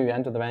venue, you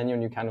enter the venue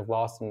and you're kind of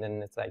lost, and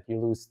then it's like you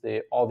lose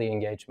all the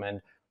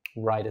engagement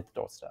right at the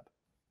doorstep.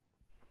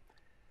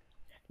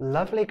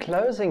 Lovely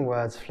closing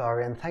words,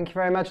 Florian. Thank you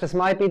very much. This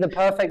might be the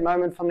perfect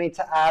moment for me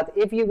to add,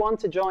 if you want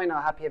to join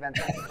our Happy Event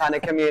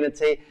Planner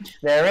community,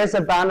 there is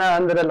a banner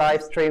under the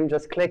live stream.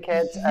 Just click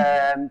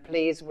it.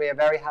 Please, we are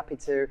very happy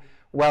to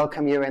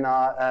welcome you in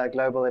our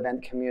global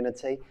event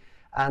community.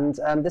 And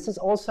this is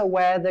also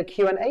where the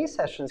Q&A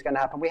session is going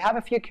to happen. We have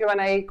a few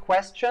Q&A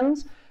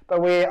questions,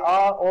 but we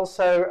are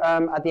also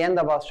at the end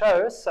of our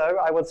show. So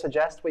I would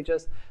suggest we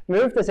just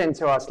move this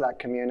into our Slack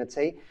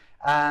community.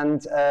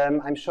 And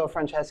I'm sure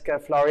Francesca,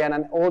 Florian,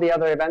 and all the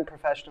other event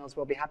professionals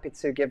will be happy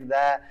to give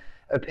their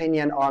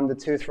opinion on the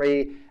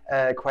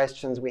 2-3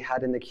 questions we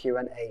had in the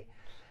Q&A.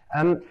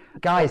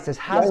 Guys, this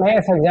has... May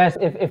I suggest,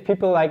 if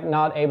people like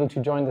not able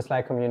to join the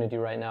Slack community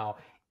right now,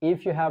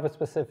 if you have a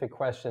specific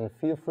question,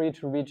 feel free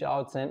to reach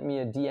out, send me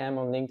a DM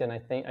on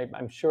LinkedIn.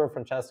 I'm sure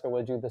Francesca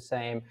will do the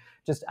same.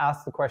 Just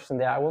ask the question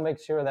there. I will make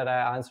sure that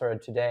I answer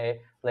it today,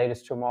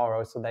 latest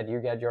tomorrow, so that you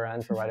get your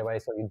answer right away,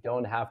 so you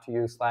don't have to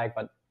use Slack.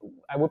 But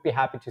I would be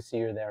happy to see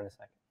you there in a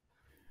second.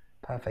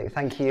 Perfect,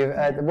 thank you.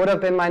 Would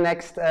have been my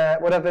next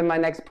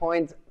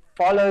point.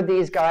 Follow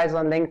these guys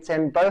on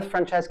LinkedIn. Both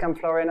Francesca and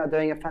Florian are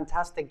doing a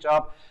fantastic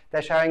job.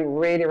 They're sharing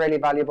really, really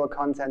valuable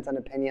content and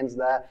opinions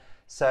there.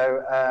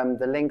 So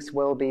the links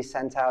will be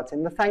sent out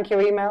in the thank you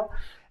email,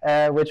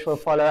 which will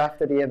follow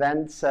after the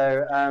event.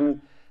 So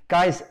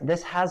guys,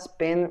 this has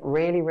been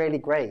really, really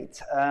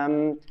great.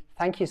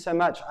 Thank you so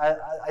much.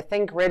 I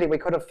think really we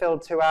could have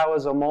filled 2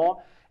 hours or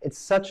more. It's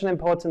such an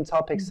important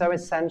topic, so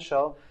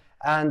essential.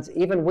 And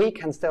even we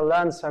can still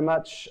learn so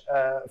much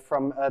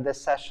from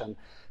this session.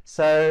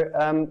 So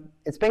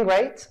it's been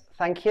great.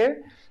 Thank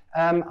you.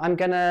 I'm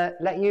going to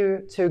let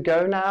you two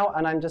go now,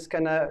 and I'm just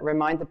going to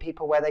remind the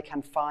people where they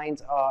can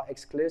find our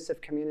exclusive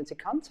community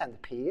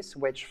content piece,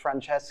 which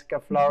Francesca,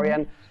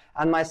 Florian,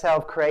 and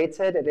myself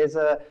created. It is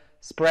a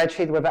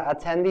spreadsheet with an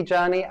attendee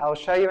journey. I'll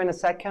show you in a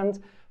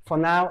second. For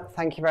now,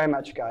 thank you very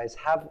much, guys.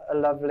 Have a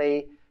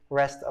lovely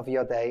rest of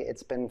your day.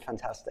 It's been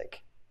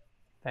fantastic.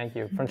 Thank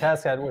you.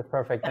 Francesca, it was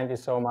perfect. Thank you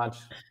so much.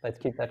 Let's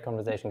keep that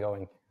conversation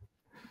going.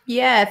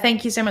 Yeah,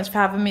 thank you so much for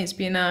having me. It's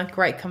been a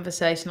great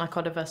conversation. Like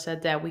Oliver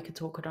said there, we could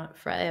talk about it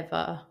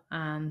forever.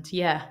 And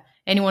yeah,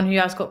 anyone who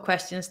has got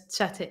questions,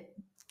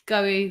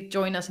 go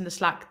join us in the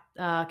Slack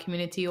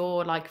community,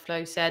 or like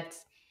Flo said,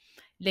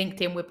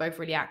 LinkedIn, we're both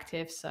really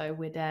active. So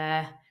we'd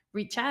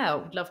reach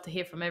out. We'd love to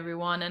hear from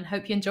everyone and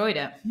hope you enjoyed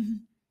it.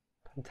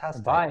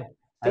 Fantastic. Bye.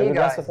 See Have a you good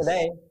rest of guys. the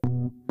day.